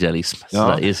diskbänksrealism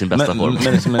i sin bästa form.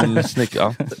 Men som en snygg,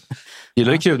 ja.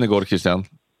 Gillar du Kunegård, Christian?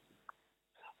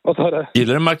 Vad sa du?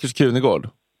 Gillar du Marcus Kunegård,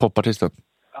 popartisten?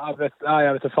 Jag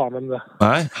vet inte fan om det.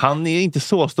 Nej, han är inte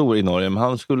så stor i Norge, men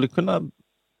han skulle kunna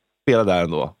spela där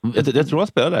ändå. Jag tror han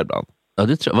spelar där ibland. Ja,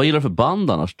 det tror jag. Vad gillar du för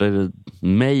band annars? Det är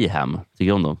Mayhem. Tycker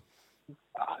jag om dem?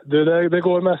 Det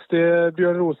går mest i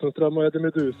Björn Rosenström och Eddie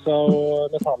Meduza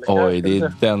och Metallica. Oj, det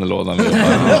är den lådan vi har.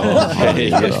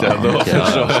 Okej, då förstår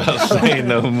jag. Say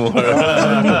no more.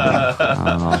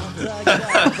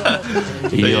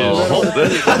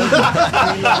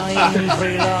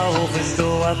 Och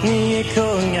förstå att ni är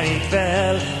kungar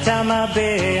ikväll. Kamma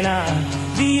bena,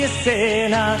 vi är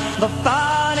sena. Vad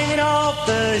fan är min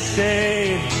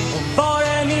återtjej? Och var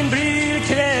är min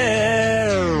brudkväll?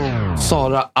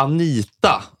 Sara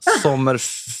Anita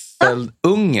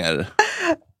Sommerfeld-Unger.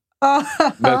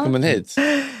 Välkommen hit.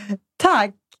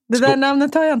 Tack. Det där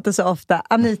namnet har jag inte så ofta.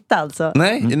 Anita alltså.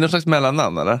 Nej, är det någon slags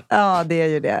mellannamn eller? Ja, det är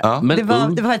ju det. Ja. Det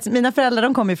var faktiskt, mina föräldrar,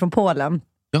 de kommer ju från Polen.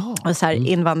 Ja. Och så här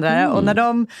invandrare. Och när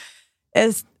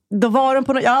då var de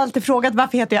på jag har alltid frågat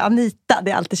varför heter jag Anita.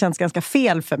 Det har alltid känts ganska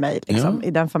fel för mig liksom,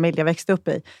 i den familj jag växte upp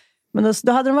i. Men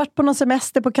då hade de varit på någon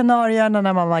semester på Kanarieöarna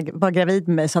när man var gravid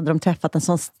med mig, så hade de träffat en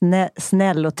sån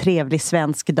snäll och trevlig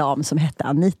svensk dam som hette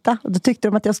Anita. Och då tyckte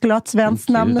de att jag skulle ha ett svenskt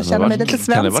namn och känna mig lite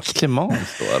svensk. Kan det varit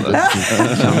Clemens då eller?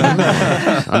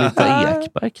 Anita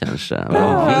Ekberg kanske.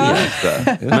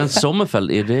 Men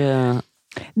Sommerfeld, är det...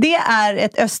 Det är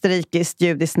ett österrikiskt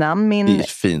judiskt namn. Det är ett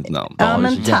fint namn. Ja,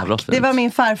 men tack. Det var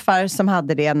min farfar som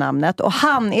hade det namnet. Och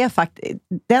han är faktiskt...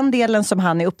 Den delen som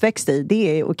han är uppväxt i,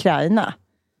 det är Ukraina.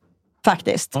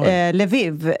 Faktiskt.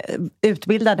 Lviv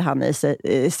utbildade han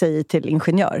sig till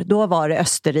ingenjör. Då var det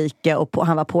Österrike och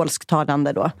han var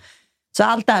polsktalande då. Så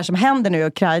allt det här som händer nu i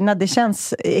Ukraina, det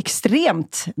känns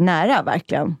extremt nära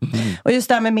verkligen. Och just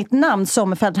det här med mitt namn,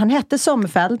 Sommerfeld. Han hette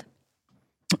Sommerfeld.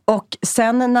 Och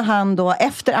sen när han då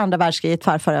efter andra världskriget,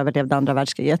 farfar överlevde andra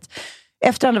världskriget.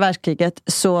 Efter andra världskriget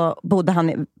så bodde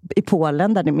han i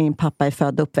Polen där min pappa är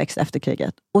född och uppväxt efter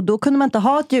kriget. Och då kunde man inte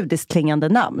ha ett judiskt klingande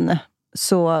namn.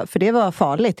 Så, för det var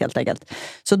farligt helt enkelt.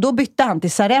 Så då bytte han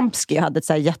till Zaremski och hade ett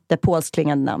så här jättepolskt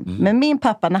klingande namn. Men min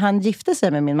pappa, när han gifte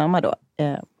sig med min mamma då,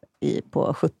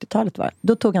 på 70-talet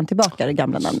då tog han tillbaka det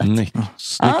gamla namnet. Snyggt.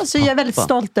 Ja, så jag är väldigt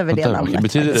stolt över det namnet.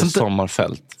 Betyder det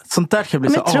Sommarfält? Sånt där kan jag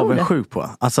bli så avundsjuk på.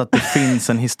 Alltså att det finns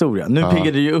en historia. Nu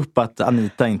piggade det ju upp att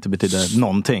Anita inte betyder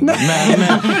någonting. Men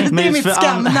det är mitt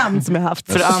skamnamn som jag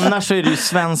haft. För annars så är det ju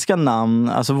svenska namn.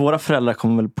 Alltså våra föräldrar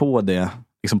kommer väl på det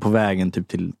liksom på vägen typ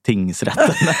till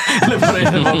tingsrätten. Eller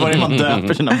var är man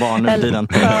döper sina barn nu i tiden.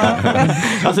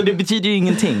 Alltså det betyder ju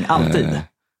ingenting, alltid.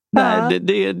 Nej,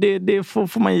 det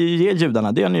får man ju ge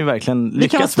judarna. Det har ni ju verkligen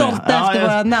lyckats med. Vi kan vara stolta efter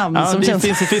våra namn. Det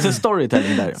finns en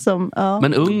storytelling där.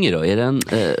 Men Unger då? Är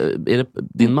det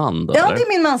din man då? Ja, eller? det är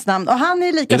min mans namn. Och han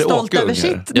är lika stolt över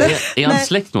sitt. Ja, är han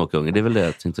släkt med Åke Unger? Det är väl det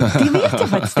jag tänkte. Det vet jag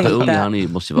faktiskt inte. Unger,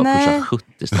 han måste ju vara pusha 70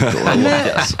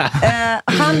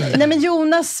 men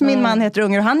Jonas, min man, heter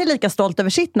Unger och han är lika stolt över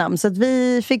sitt namn. Så att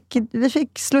vi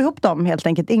fick slå ihop dem helt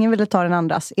enkelt. Ingen ville ta den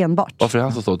andras enbart. Varför är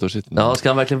han så stolt över sitt namn? Ja, ska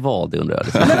han verkligen vara det, undrar jag.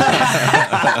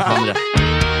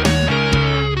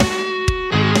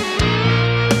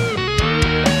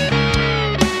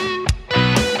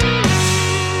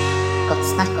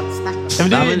 Men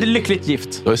det är lyckligt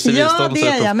gift. Ja, det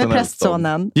är jag med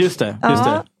prästsonen. Just det.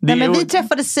 Nej, men vi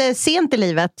träffades sent i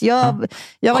livet. Jag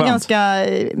var ganska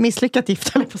misslyckat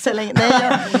gift, eller på så länge.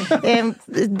 Nej,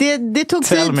 det tog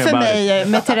tid för mig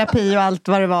med terapi och allt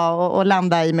vad det var och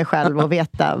landa i mig själv och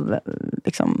veta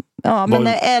liksom,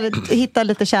 hitta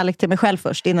lite kärlek till mig själv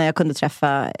först innan jag kunde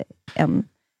träffa en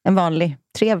vanlig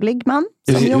trevlig man.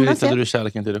 Hur hittade du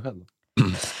kärleken till dig själv?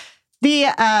 Det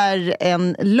är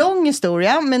en lång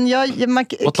historia, men jag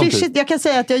kan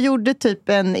säga att jag gjorde typ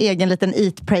en egen liten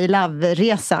Eat, Pray,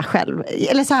 Love-resa själv.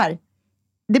 Eller så här,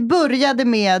 det började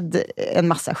med en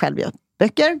massa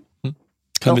självhjälpsböcker.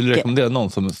 Kan du rekommendera någon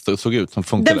som såg ut som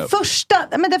funkade?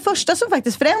 Den första som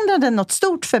faktiskt förändrade något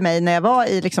stort för mig när jag var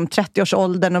i liksom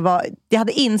 30-årsåldern och jag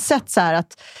hade insett så här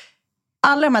att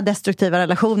alla de här destruktiva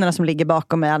relationerna som ligger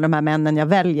bakom mig, alla de här männen jag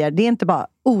väljer, det är inte bara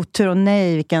otur och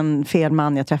nej, vilken fel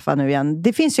man jag träffar nu igen.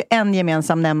 Det finns ju en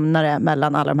gemensam nämnare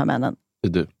mellan alla de här männen. Det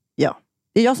är du. Ja,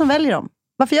 det är jag som väljer dem.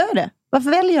 Varför gör jag det? Varför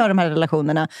väljer jag de här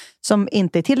relationerna som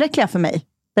inte är tillräckliga för mig?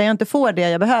 Där jag inte får det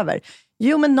jag behöver.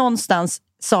 Jo, men någonstans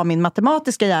sa min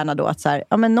matematiska hjärna då att så här,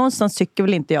 ja, men någonstans tycker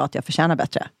väl inte jag att jag förtjänar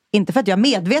bättre. Inte för att jag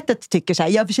medvetet tycker så här,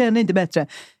 jag förtjänar inte bättre.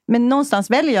 Men någonstans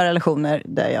väljer jag relationer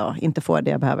där jag inte får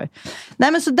det jag behöver.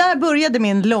 Nej, men så där började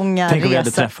min långa resa. Tänk om vi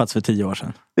hade träffats för 10 år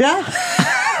sedan. Ja.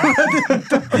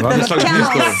 Det hade slagit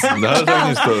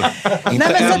nystor. Inte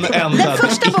en enda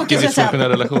icke-dysfunktionell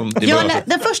relation.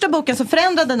 Den första boken som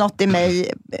förändrade något i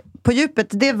mig på djupet,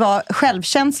 det var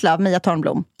Självkänsla av Mia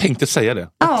Törnblom. Tänkte säga det.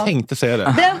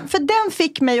 För den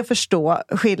fick mig att förstå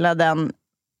skillnaden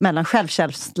mellan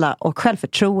självkänsla och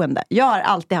självförtroende. Jag har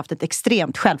alltid haft ett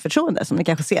extremt självförtroende, som ni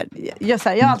kanske ser. Jag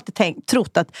har alltid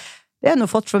trott att jag har nog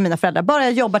fått från mina föräldrar. Bara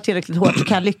jag jobbar tillräckligt hårt så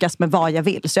kan jag lyckas med vad jag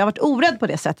vill. Så jag har varit orädd på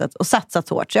det sättet och satsat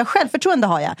hårt. Så självförtroende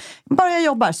har jag. Bara jag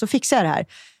jobbar så fixar jag det här.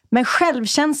 Men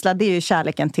självkänsla, det är ju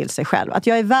kärleken till sig själv. Att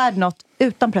jag är värd något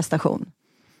utan prestation.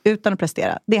 Utan att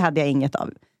prestera. Det hade jag inget av.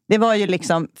 Det var ju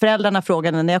liksom, föräldrarna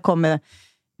frågade när jag kom med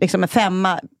liksom en 5.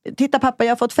 Titta pappa,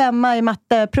 jag har fått 5 i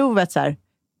matteprovet så här.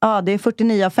 Ja, det är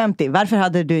 49 av 50. Varför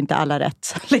hade du inte alla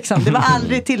rätt? Liksom, det var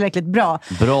aldrig tillräckligt bra.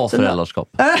 Bra föräldraskap.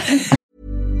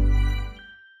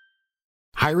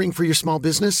 Hiring for your small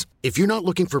business? If you're not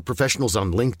looking for professionals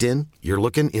on LinkedIn, you're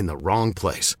looking in the wrong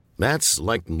place.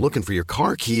 That's like looking for your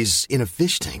car keys in a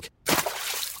fish tank.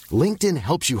 LinkedIn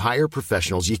helps you hire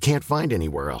professionals you can't find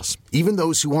anywhere else, even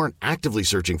those who aren't actively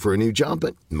searching for a new job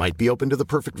but might be open to the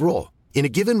perfect role. In a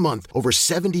given month, over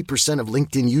 70% of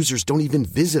LinkedIn users don't even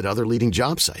visit other leading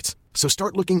job sites. So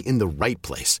start looking in the right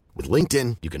place. With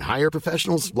LinkedIn, you can hire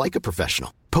professionals like a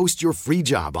professional. Post your free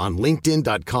job on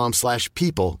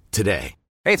linkedin.com/people today.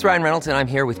 Hey, it's Ryan Reynolds, and I'm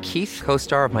here with Keith,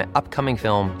 co-star of my upcoming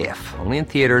film, If, only in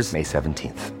theaters May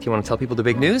 17th. Do you want to tell people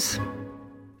the big news?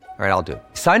 All right, I'll do it.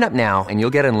 Sign up now and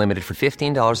you'll get unlimited for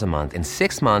 $15 a month and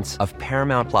 6 months of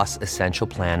Paramount Plus Essential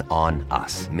Plan on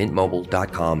us.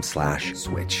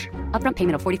 MintMobile.com/switch. Upfront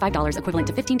payment of $45 equivalent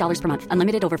to $15 per month.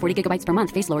 Unlimited over 40 gigabytes per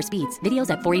month. Face lower speeds. Videos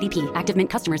at 480p. Active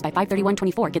Mint customers by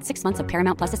 531.24 get 6 months of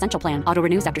Paramount Plus Essential Plan. Auto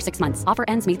renews after 6 months. Offer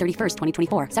ends May 31st,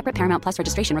 2024. Separate Paramount Plus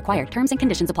registration required. Terms and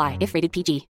conditions apply if rated PG.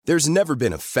 There's never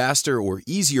been a faster or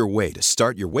easier way to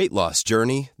start your weight loss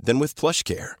journey than with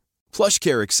PlushCare.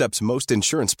 PlushCare accepts most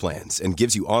insurance plans and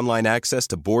gives you online access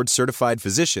to board-certified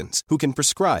physicians who can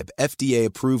prescribe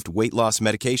FDA-approved weight loss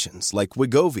medications like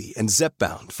Wegovy and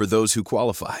Zepbound for those who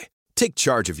qualify. Take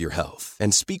charge of your health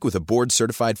and speak with a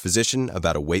board-certified physician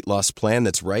about a weight loss plan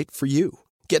that's right for you.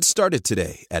 Get started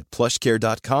today at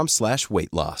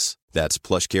plushcare.com/weightloss. That's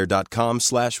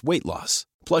plushcare.com/weightloss.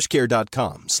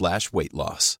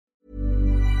 plushcare.com/weightloss.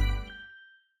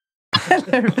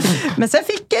 Men sen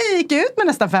gick jag ut med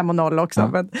nästan 5-0 också.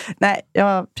 Men, nej,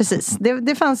 ja, precis.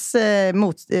 Det fanns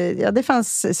det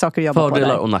fanns saker att jobba på där.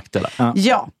 Fördelar och nackdelar.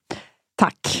 Ja,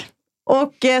 tack.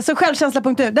 Och så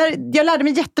självkänsla.nu. Jag lärde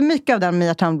mig jättemycket av den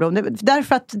Mia Törnblom.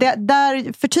 Därför att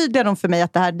där förtydligar de för mig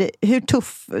att hur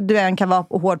tuff du än kan vara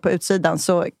och hård på utsidan,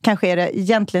 så kanske är det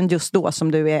egentligen just då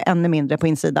som du är ännu mindre på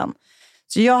insidan.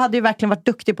 Så jag hade ju verkligen varit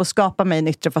duktig på att skapa mig en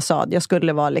yttre fasad. Jag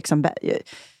skulle vara liksom...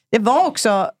 Det var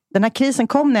också... Den här krisen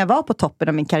kom när jag var på toppen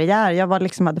av min karriär. Jag var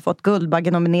liksom, hade fått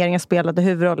Guldbaggen-nomineringar, spelade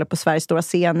huvudroller på Sveriges stora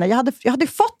scener. Jag hade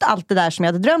fått allt det där som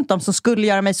jag hade drömt om som skulle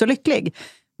göra mig så lycklig.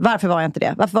 Varför var jag inte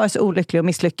det? Varför var jag så olycklig och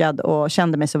misslyckad och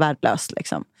kände mig så värdelös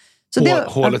liksom? Så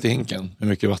hålet i hinken, hur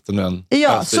mycket vatten den...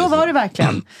 Ja, så var det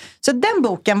verkligen. Så den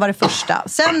boken var det första.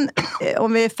 Sen,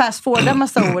 om vi fast forwardar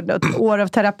massa år av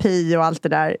terapi och allt det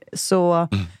där, så...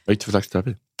 Vad gick det för slags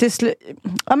terapi?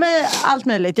 Ja, men allt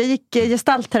möjligt. Jag gick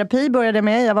gestaltterapi, började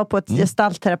med. Jag var på ett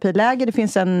gestaltterapiläger. Det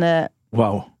finns en...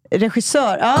 Wow.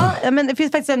 Regissör, ja, men det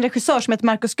finns faktiskt en regissör som heter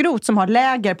Markus Groth som har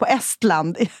läger på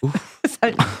Estland.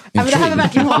 Ja, men det här var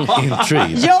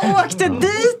verkligen jag åkte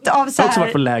dit av så här, också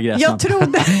varit på läger jag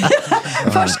trodde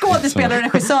för skådespelare och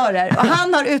regissörer, och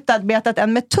han har utarbetat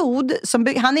en metod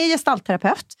som han är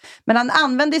gestaltterapeut, men han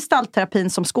använder gestaltterapin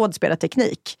som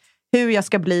skådespelarteknik. Hur jag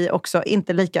ska bli också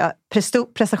inte lika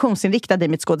prestationsinriktad i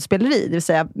mitt skådespeleri. Det vill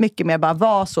säga mycket mer bara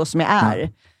vara så som jag är.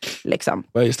 Liksom.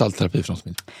 Vad är gestaltterapi för något?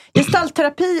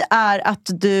 Gestaltterapi är att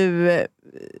du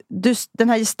den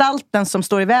här gestalten som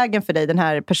står i vägen för dig, den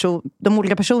här de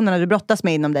olika personerna du brottas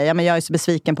med inom dig. Ja, men jag är så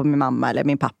besviken på min mamma eller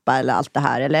min pappa eller allt det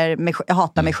här. Eller jag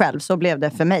hatar mig själv. Så blev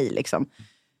det för mig liksom.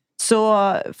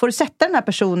 Så får du sätta den här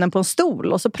personen på en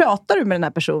stol och så pratar du med den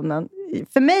här personen.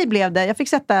 För mig blev det, jag fick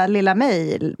sätta lilla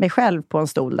mig själv på en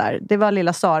stol där. Det var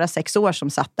lilla Sara, 6 år, som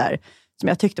satt där. Som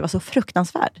jag tyckte var så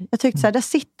fruktansvärd. Jag tyckte så här, där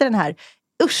sitter den här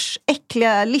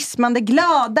äckliga, lismande,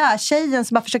 glada tjejen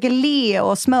som bara försöker le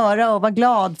och smöra och vara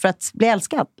glad för att bli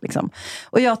älskad. Liksom.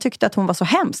 Och jag tyckte att hon var så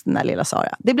hemsk, den där lilla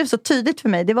Sara. Det blev så tydligt för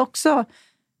mig. Det var också...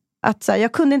 att så här,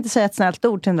 jag kunde inte säga ett snällt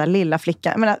ord till den där lilla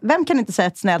flickan. Jag menar, vem kan inte säga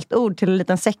ett snällt ord till en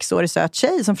liten 6-årig söt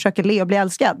tjej som försöker le och bli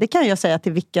älskad? Det kan jag säga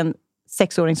till vilken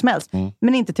 6-åring som helst.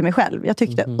 Men inte till mig själv. Jag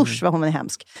tyckte, usch vad hon är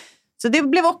hemsk. Så det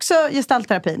blev också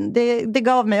gestaltterapin. Det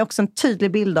gav mig också en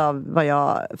tydlig bild av vad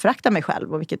jag föraktar mig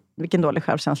själv och vilken dålig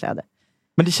självkänsla jag hade.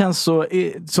 Men det känns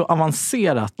så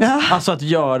avancerat. Ja. Alltså att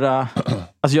göra...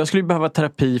 Alltså jag skulle behöva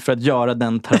terapi för att göra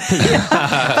den terapin.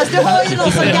 Fast du har ju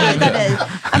någon som guidar dig.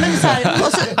 Ja, men så här,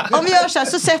 och så, om vi gör så här,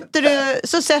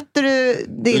 så sätter du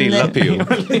din... Lilla P.O.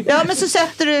 Ja, men så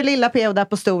sätter du lilla P.O. där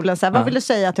på stolen. Så här, vad vill du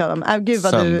säga till honom? Gud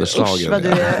vad du... Usch, vad du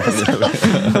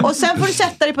är. Och sen får du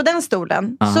sätta dig på den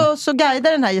stolen. Så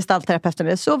guidar den här gestaltterapeuten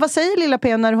dig. Så vad säger lilla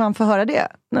P.O. när han får höra det?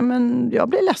 Nej, men jag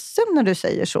blir ledsen när du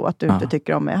säger så. Att du inte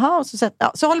tycker om mig.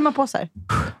 Och så håller man på så här.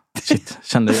 Shit,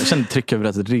 jag kände tryck över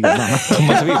att redan.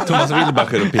 Thomas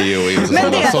Wilbacher och P.O.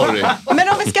 Sorry. Men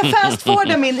om vi ska fast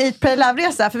forwarda min Eat, Pray,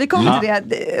 Love-resa, för vi kommer till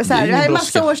det. Så här, det här är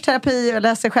massa års terapi, jag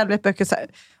läser självhjälpböcker så här.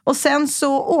 Och sen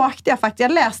så åkte jag faktiskt,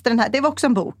 jag läste den här, det var också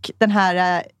en bok. Den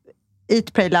här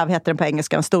Eat, Pray, Love heter den på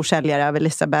engelska, en storsäljare av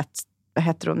Elisabeth, vad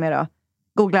heter hon mer då?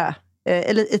 Googla,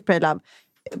 Eat, Pray, Love.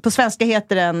 På svenska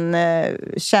heter den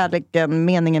Kärleken,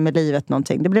 meningen med livet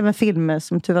någonting. Det blev en film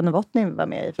som Tuva Novotny var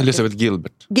med i. Elisabeth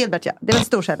Gilbert. Gilbert, ja. Det var en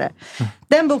storsäljare.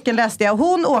 Den boken läste jag.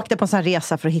 Hon åkte på en sån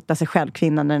resa för att hitta sig själv,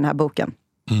 kvinnan i den här boken.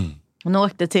 Hon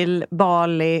åkte till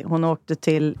Bali, hon åkte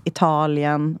till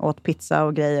Italien, åt pizza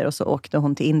och grejer, och så åkte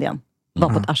hon till Indien. Var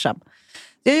på ett ashram.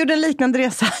 Jag gjorde en liknande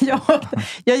resa.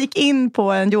 Jag gick in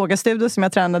på en yogastudio som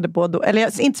jag tränade på då,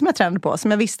 eller inte som jag tränade på,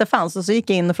 som jag visste fanns, och så gick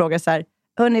jag in och frågade så här: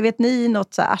 hörni, vet ni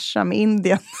något så här ashram i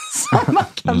Indien som man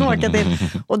kan åka till?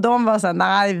 Och de var så här: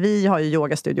 nej, vi har ju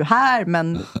yogastudio här,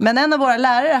 men en av våra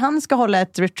lärare, han ska hålla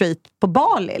ett retreat på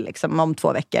Bali liksom, om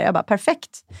 2 veckor. Jag bara,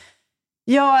 perfekt.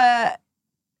 Jag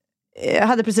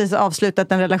hade precis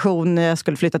avslutat en relation. Jag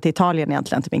skulle flytta till Italien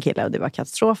egentligen till min kille, och det var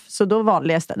katastrof. Så då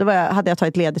hade jag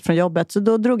tagit ledigt från jobbet. Så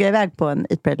då drog jag iväg på en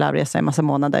Eat, Pray, Love-resa i massa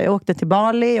månader. Jag åkte till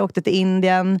Bali, jag åkte till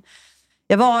Indien.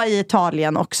 Jag var i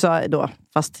Italien också då,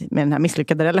 fast med den här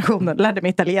misslyckade relationen. Lärde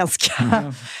mig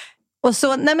italienska. Och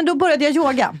så, men då började jag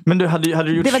yoga. Men du hade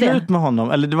du gjort slut med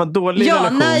honom? Eller det var en dålig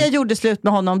relation? Ja, när jag gjorde slut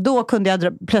med honom, då kunde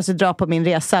jag plötsligt dra på min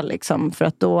resa. Liksom, för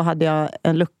att då hade jag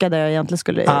en lucka där jag egentligen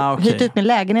skulle hyrt ut min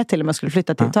lägenhet till, och jag skulle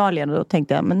flytta till Italien. Och då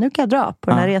tänkte jag, men nu kan jag dra på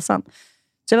den här resan.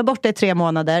 Så jag var borta i 3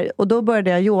 månader, och då började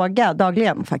jag yoga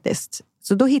dagligen faktiskt.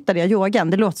 Så då hittade jag yogan.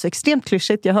 Det låter så extremt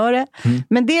klyschigt, jag hör det.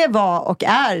 Men det var och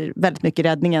är väldigt mycket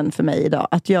räddningen för mig idag.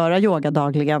 Att göra yoga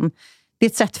dagligen. Det är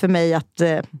ett sätt för mig att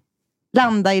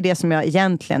landa i det som jag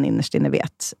egentligen innerst inne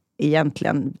vet.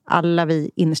 Egentligen, alla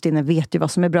vi innerst inne vet ju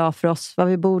vad som är bra för oss. Vad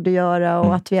vi borde göra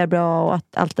och att vi är bra och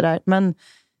allt det där. Men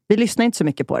vi lyssnar inte så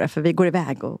mycket på det, för vi går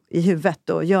iväg i huvudet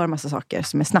och gör massa saker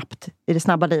som är snabbt i det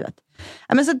snabba livet.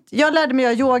 Men så jag lärde mig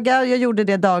att göra yoga, jag gjorde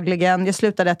det dagligen. Jag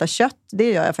slutade äta kött,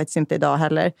 det gör jag faktiskt inte idag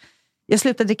heller. Jag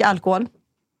slutade dricka alkohol.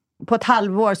 På ett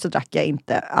halvår så drack jag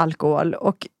inte alkohol.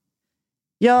 Och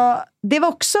det var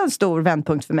också en stor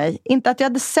vändpunkt för mig. Inte att jag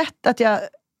hade sett att jag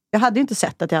hade ju inte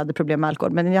sett att jag hade problem med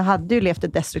alkohol, men jag hade ju levt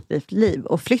ett destruktivt liv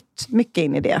och flytt mycket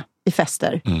in i det, i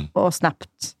fester. Och snabbt,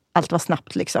 allt var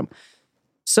snabbt liksom.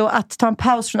 Så att ta en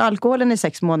paus från alkoholen i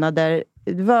 6 månader,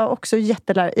 det var också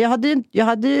jättelärande. Jag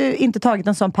hade ju inte tagit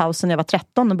en sån paus när jag var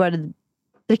 13 och började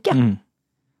dricka.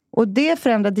 Och det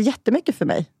förändrade jättemycket för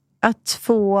mig. Att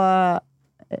få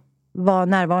vara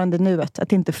närvarande i nuet,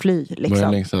 att inte fly liksom. Vad är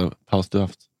den längsta paus du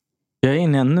haft? Jag är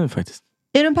inne igen nu faktiskt.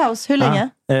 Är det en paus? Hur länge?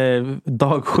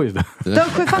 Dag 7. Dag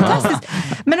 7, fantastiskt.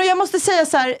 Men jag måste säga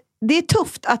så här, det är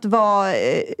tufft att vara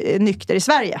nykter i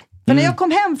Sverige. För när jag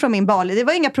kom hem från min Bali, det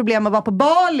var inga problem att vara på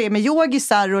Bali med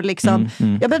yogisar och liksom,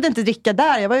 jag behövde inte dricka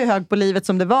där. Jag var ju hög på livet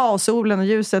som det var och solen och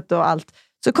ljuset och allt.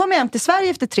 Så kom jag hem till Sverige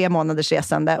efter 3 månaders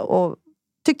resande och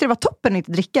tyckte det var toppen att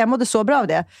inte dricka. Jag mådde så bra av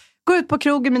det. Gå ut på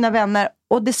krogen med mina vänner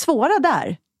och det svåra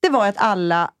där, det var att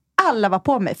alla var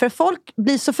på mig. För folk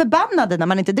blir så förbannade när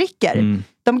man inte dricker.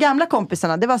 De gamla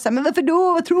kompisarna, det var så här, men varför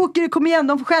då? Vad tråkigt, kom igen.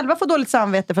 De får själva få dåligt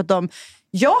samvete för att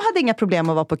jag hade inga problem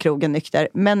att vara på krogen nykter.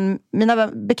 Men mina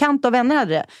bekanta och vänner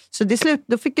hade det. Så det slut,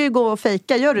 då fick jag ju gå och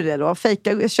fejka. Gör du det då?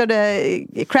 Jag körde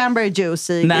cranberry juice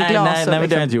i glas. Nej, liksom. det har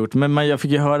jag inte gjort. Men jag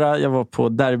fick ju höra, jag var på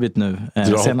derbyt nu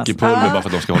senast. Hockeypulver bara för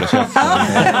att de ska hålla käften.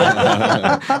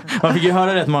 Man fick ju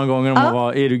höra rätt många gånger om att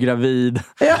vara, är du gravid?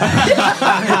 Men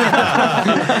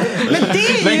det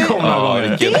är ju...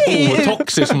 Vilken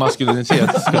otoxisk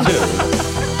maskulinitetskultur.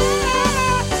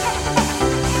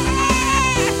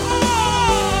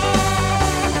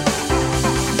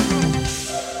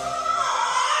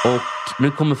 Och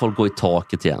nu kommer folk gå i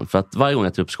taket igen. För att varje gång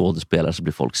jag tar upp skådespelare så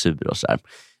blir folk sura och så här.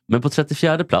 Men på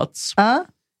 34:e plats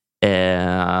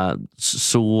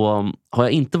så har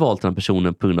jag inte valt den här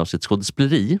personen på grund av sitt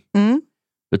skådespeleri.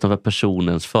 Utan för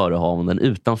personens förehavanden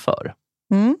utanför.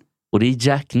 Och det är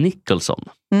Jack Nicholson.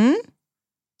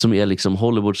 Som är liksom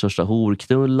Hollywoods största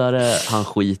horknullare. Han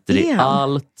skiter i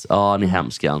allt. Ja, han är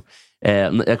hemsk. Jag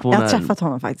har träffat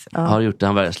honom faktiskt. Ja. Har du gjort det?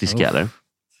 Han var sliskig eller?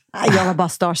 Jag var bara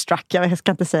starstruck. Jag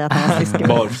ska inte säga att han var sliskig.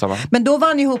 Men då var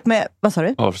han ihop med... Vad sa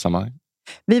du?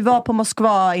 Vi var på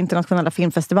Moskva internationella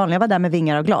filmfestivalen. Jag var där med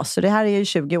Vingar och glas. Så det här är ju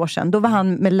 20 år sedan. Då var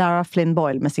han med Lara Flynn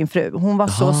Boyle med sin fru. Hon var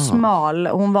så smal.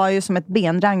 Hon var ju som ett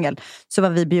bendrangel. Så var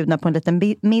vi bjudna på en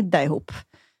liten middag ihop.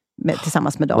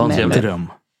 Tillsammans med dem. Var en dröm?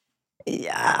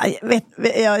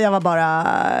 Ja, jag var bara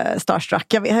starstruck.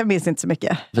 Jag minns inte så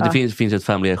mycket. För det finns ett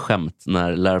familj skämt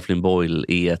när Lara Flynn Boyle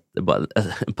är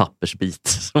en pappersbit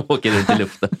som åker runt i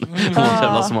luften. Hon var så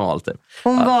jävla smal typ.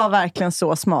 Hon var verkligen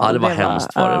så smal. Ja, det var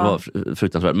hemskt. Det var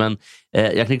fruktansvärt. Men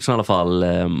jag kan i alla fall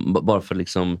bara för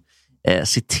liksom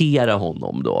citera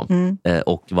honom då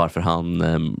och varför han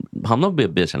hamnade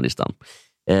på B-kändlistan.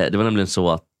 Det var nämligen så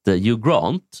att Hugh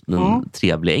Grant, den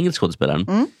trevliga engelska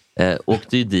skådespelaren,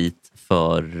 åkte ju dit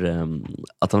för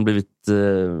att han blivit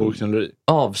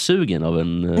avsugen av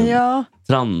en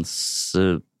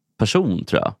transperson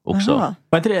tror jag också.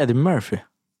 Var inte det Eddie Murphy?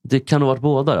 Det kan ha varit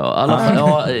båda då.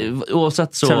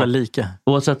 Oavsett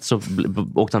så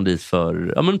åkte han dit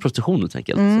för prostitution helt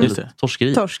enkelt. Just det.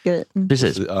 Torskeri.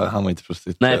 Precis. Han var inte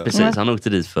prostituerad. Nej, precis. Han åkte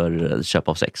dit för köp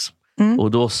av sex.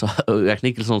 Och då sa Jack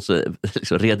Nicholson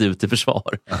liksom red ut i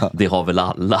försvar. Det har väl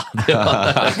alla. Det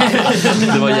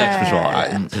var Jacks försvar.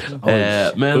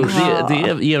 Men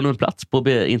det ger honom en plats på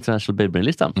International Baby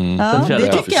Brain-listan.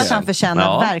 Det tycker jag att han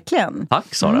förtjänar, verkligen.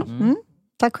 Tack Sara.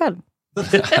 Tack själv.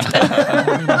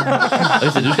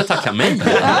 Du ska tacka mig.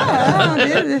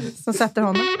 Det är det som sätter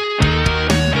honom.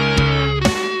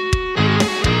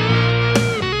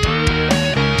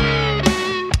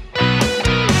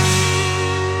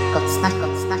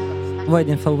 Vad är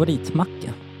din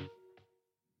favoritmacka?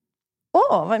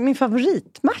 Vad är min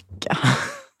favoritmacka?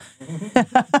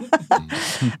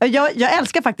 jag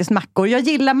älskar faktiskt mackor. Jag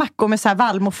gillar mackor med så här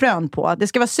vallmofrön på. Det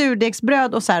ska vara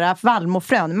surdegsbröd och så här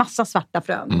vallmofrön. Massa svarta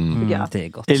frön. Det är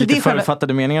gott. Det är lite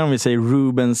författade meningar om vi säger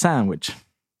Reuben sandwich.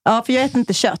 Ja, för jag äter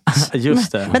inte kött.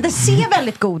 Just det. Men det ser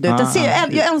väldigt god ut.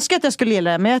 Jag önskar att jag skulle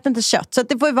gilla det, men jag äter inte kött. Så att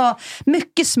det får ju vara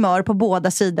mycket smör på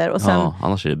båda sidor. Och sen,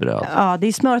 annars är det bröd. Ja, det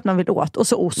är smöret man vill åt. Och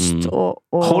så ost.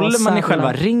 Och håller man i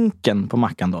själva rinken på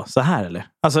mackan då? Så här eller?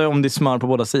 Alltså om det är smör på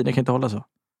båda sidor, kan inte hålla så?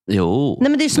 Jo. Nej,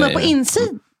 men det är smör på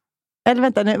insidan. Eller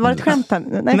vänta, nu, var det ett skämt här?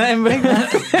 Nej,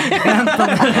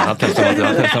 han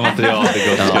testar material.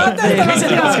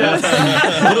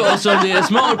 alltså det är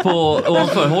smör på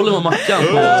ovanför. Håller man mackan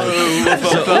på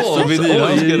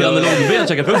Janne Långben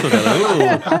käkar frukost eller?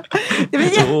 Det är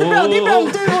jättebra. Det är bra om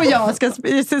du och jag ska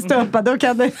stöpa. Då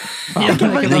kan det...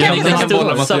 Det kan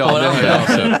bolla material.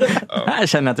 Här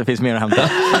känner jag att det finns mer att hämta.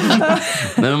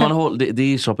 Nej, men det är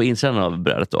ju så på insidan av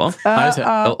brödet då.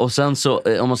 Och sen så,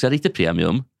 om man ska ha riktigt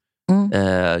premium,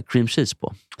 cream cheese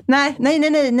på. Nej.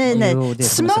 Jo,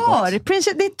 smör.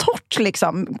 Det är torrt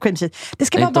liksom, cream cheese. Det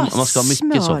ska vara bara man ska ha mycket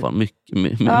smör. I så fall.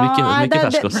 Mycket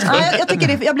färskost. Jag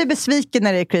tycker jag blir besviken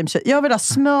när det är cream cheese. Jag vill ha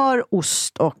smör,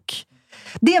 ost och...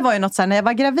 Det var ju något så här, när jag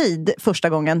var gravid första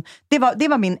gången. Det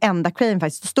var min enda cream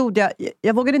faktiskt. Då stod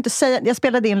jag vågade inte säga... Jag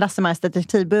spelade in Lasse Majs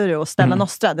detektivbyrå och Stella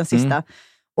Nostra, den sista.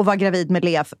 Och var gravid med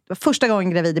Lea. Första gången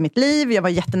gravid i mitt liv. Jag var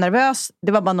jättenervös.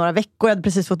 Det var bara några veckor. Jag hade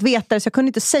precis fått veta det. Så jag kunde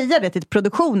inte säga det till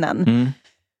produktionen.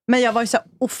 Men jag var ju så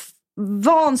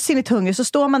vansinnigt hungrig. Så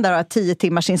står man där och har 10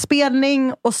 timmars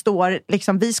inspelning. Och står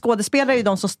liksom, vi skådespelare är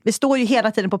ju vi står ju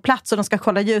hela tiden på plats. Och de ska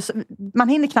kolla ljus. Man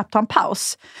hinner knappt ta en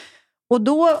paus.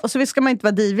 Och så ska man inte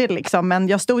vara divig liksom. Men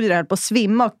jag stod ju där på att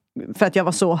svimma. För att jag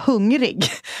var så hungrig.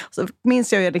 Så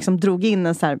minns jag liksom drog in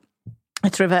en så här...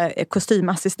 Jag tror det var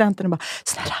kostymassistenten och bara,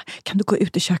 snälla, kan du gå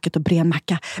ut i köket och bre en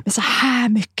macka med så här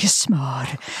mycket smör.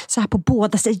 Så här på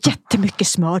båda sig, jättemycket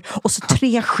smör. Och så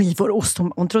 3 skivor ost.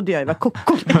 Hon trodde jag var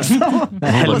koko.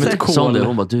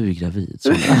 Hon bara, du är gravid.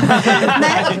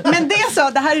 Nej, men det så,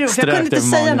 det här är roligt. Jag kunde inte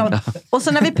säga något. Och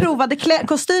så när vi provade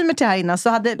kostymer till här innan så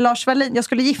hade Lars Wallin, jag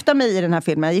skulle gifta mig i den här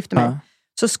filmen, jag gifte mig.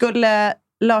 Så skulle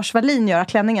Lars Wallin göra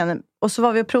klänningen. Och så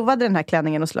var vi och provade den här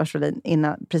klänningen hos Lars Wallin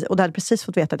innan, och det hade precis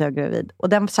fått veta att jag var gravid. Och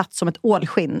den satt som ett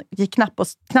ålskinn, gick knappt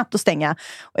att stänga.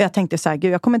 Och jag tänkte så här,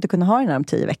 gud jag kommer inte kunna ha den här om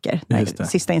 10 veckor,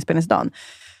 sista inspelningsdagen.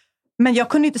 Men jag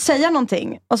kunde inte säga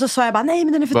någonting. Och så sa jag bara, nej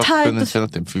men den är för tajt. Varför kunde du känna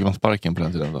att det fick man sparken på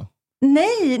den tiden då?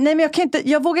 Nej men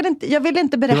jag ville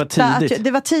inte berätta att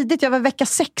det var tidigt, jag var vecka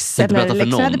 6 eller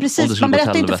liksom, man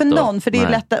berättar inte för någon för det är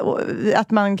lätt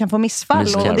att man kan få missfall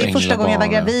och det är första gången jag var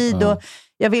gravid och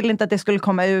jag ville inte att det skulle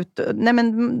komma ut. Nej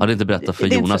men hade inte berättat för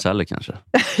Jonas heller kanske.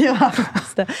 Ja,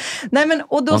 just det. Nej men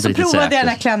och då så provade jag den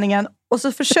här klänningen och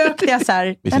så försökte jag så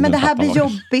här, nej men det här blir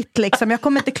jobbigt liksom. Jag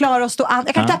kommer inte klara att stå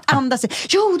jag kan knappt andas.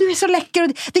 Jo, du är så läcker och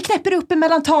det knäpper upp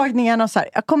mellan tagningarna och så här.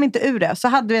 Jag kom inte ur det. Så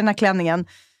hade vi den här klänningen.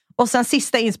 Och sen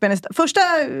första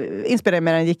inspelningen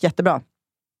med den gick jättebra.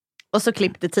 Och så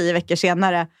klippte 10 veckor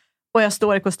senare. Och jag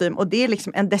står i kostym. Och det är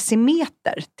liksom 1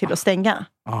 decimeter till att stänga.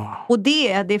 Och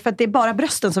det är för att det är bara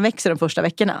brösten som växer de första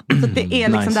veckorna. Så det är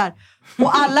liksom där.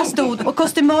 Och alla stod. Och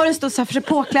kostymören stod så här, försökte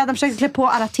påkläda. Försökte klä på.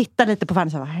 Alla tittade lite på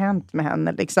henne. Så vad har hänt med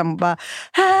henne? Liksom bara,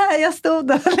 jag stod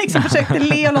där. Liksom försökte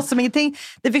le och låtsas som ingenting.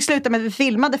 Det fick sluta med att vi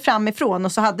filmade framifrån.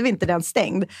 Och så hade vi inte den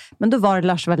stängd. Men då var det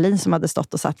Lars Wallin som hade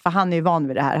stått och sagt. För han är ju van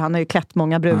vid det här. Han har ju klätt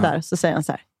många brudar. Så säger han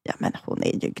så här. Ja men hon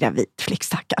är ju gravid,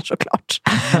 flickstackars såklart.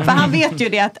 För han vet ju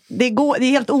det att det är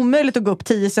helt omöjligt att gå upp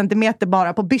 10 centimeter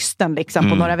bara på bysten liksom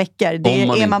på några veckor.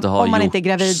 Det om man inte är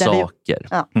gravid.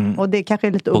 Saker. Och det kanske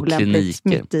är lite olämpligt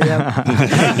mitt i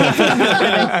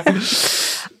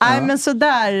nej men så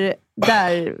där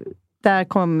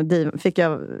fick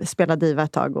jag spela diva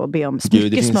ett tag och be om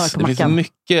mycket smör på mackan. Det finns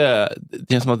mycket,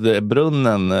 det är som att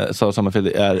brunnen sa Sommarfeld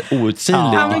är outsinlig.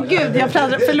 Ja men gud,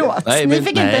 förlåt. Nej, ni fick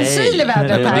inte en syl i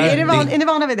vädret här. Är ni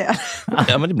vana vid det?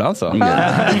 Ja men ibland så.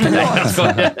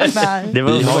 Vi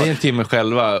har ju en timme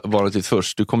själva vanligtvis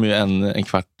först. Du kommer ju en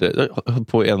kvart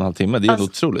på 1,5 timme. Det är ju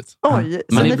otroligt. Oj,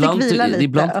 så ni fick vila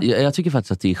lite. Jag tycker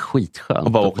faktiskt att det är skitskönt.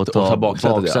 Och bara ta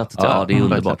baksätet. Ja, det är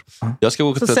underbart. Jag ska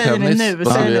åka till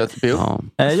tennis.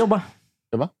 Jobba.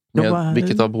 Med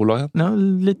vilket av bolagen? Ja,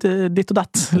 lite ditt och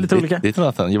datt. Lite olika. Ditt och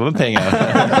datt. Jobba med pengar.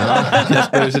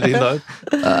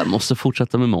 Måste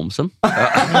fortsätta med momsen.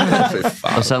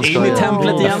 Och sen ska in i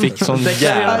templet igen. Jag fick sån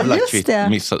jävla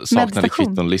saknade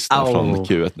kvittonlistan från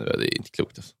Q1 nu. Det är inte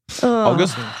klokt.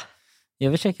 August? Jag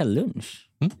vill käka lunch.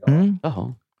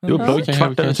 Jaha. Jo,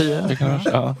 kvart över 10.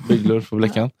 Ja, bygglur på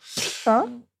veckan.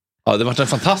 Ja, det var en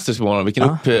fantastisk morgon.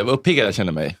 Vilken uppiggad jag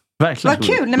känner mig. Verkligen. Vad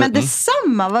kul, nej men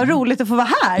detsamma, vad roligt att få vara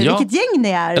här. Vilket gäng ni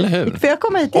är. Eller hur? Får jag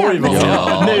komma hit igen?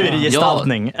 Nu är det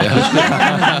gestaltning.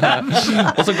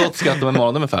 Och så gott skratt om en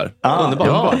månad ungefär. Underbart.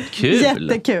 Ja, kul.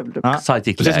 Jättekul.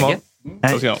 Sidekick-läge.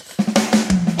 Hej.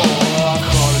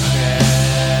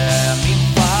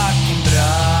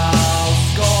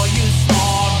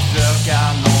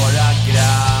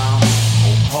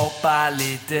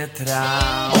 Lite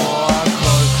tram och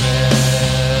Jorge,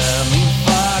 min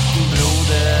fucking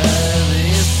broder. Det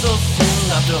är så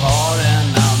synd att du har en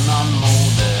annan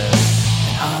moder.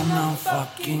 En annan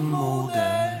fucking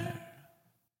moder.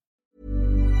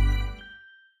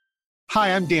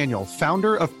 Hi, I'm Daniel,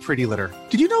 founder of Pretty Litter.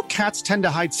 Did you know cats tend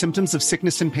to hide symptoms of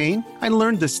sickness and pain? I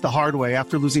learned this the hard way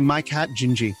after losing my cat,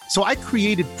 Gingy. So I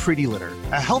created Pretty Litter,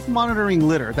 a health monitoring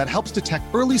litter that helps detect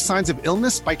early signs of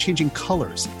illness by changing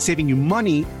colors, saving you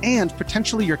money and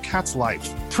potentially your cat's life.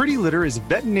 Pretty Litter is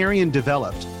veterinarian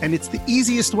developed, and it's the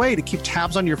easiest way to keep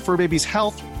tabs on your fur baby's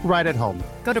health right at home.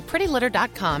 Go to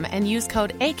prettylitter.com and use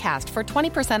code ACAST for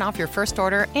 20% off your first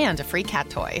order and a free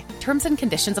cat toy. Terms and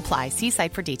conditions apply. See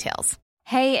site for details.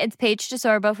 Hey, it's Paige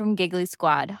DeSorbo from Giggly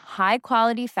Squad. High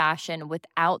quality fashion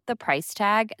without the price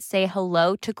tag. Say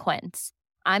hello to Quince.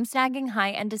 I'm snagging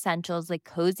high-end essentials like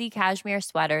cozy cashmere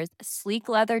sweaters, sleek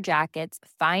leather jackets,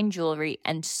 fine jewelry,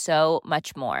 and so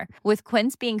much more. With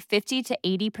Quince being 50 to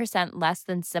 80% less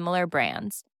than similar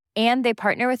brands. And they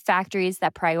partner with factories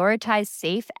that prioritize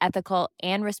safe, ethical,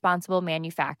 and responsible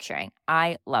manufacturing.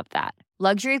 I love that.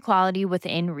 Luxury quality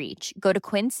within reach. Go to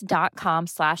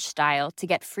quince.com/style to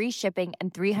get free shipping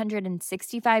and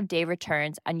 365-day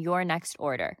returns on your next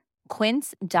order.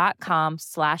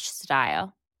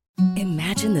 Quince.com/style.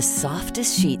 Imagine the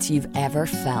softest sheets you've ever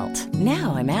felt.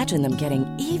 Now imagine them getting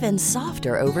even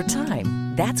softer over time.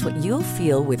 That's what you'll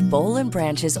feel with Boll &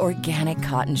 Branch's organic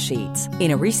cotton sheets.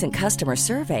 In a recent customer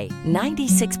survey,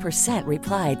 96%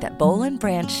 replied that Boll &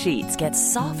 Branch sheets get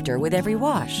softer with every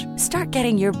wash. Start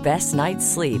getting your best night's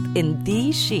sleep in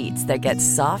these sheets that get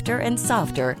softer and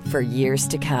softer for years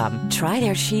to come. Try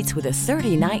their sheets with a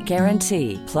 30-night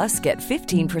guarantee. Plus, get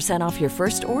 15% off your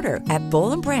first order at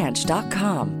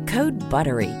bollandbranch.com. Code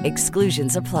BUTTERY.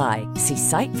 Exclusions apply. See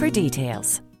site for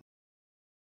details.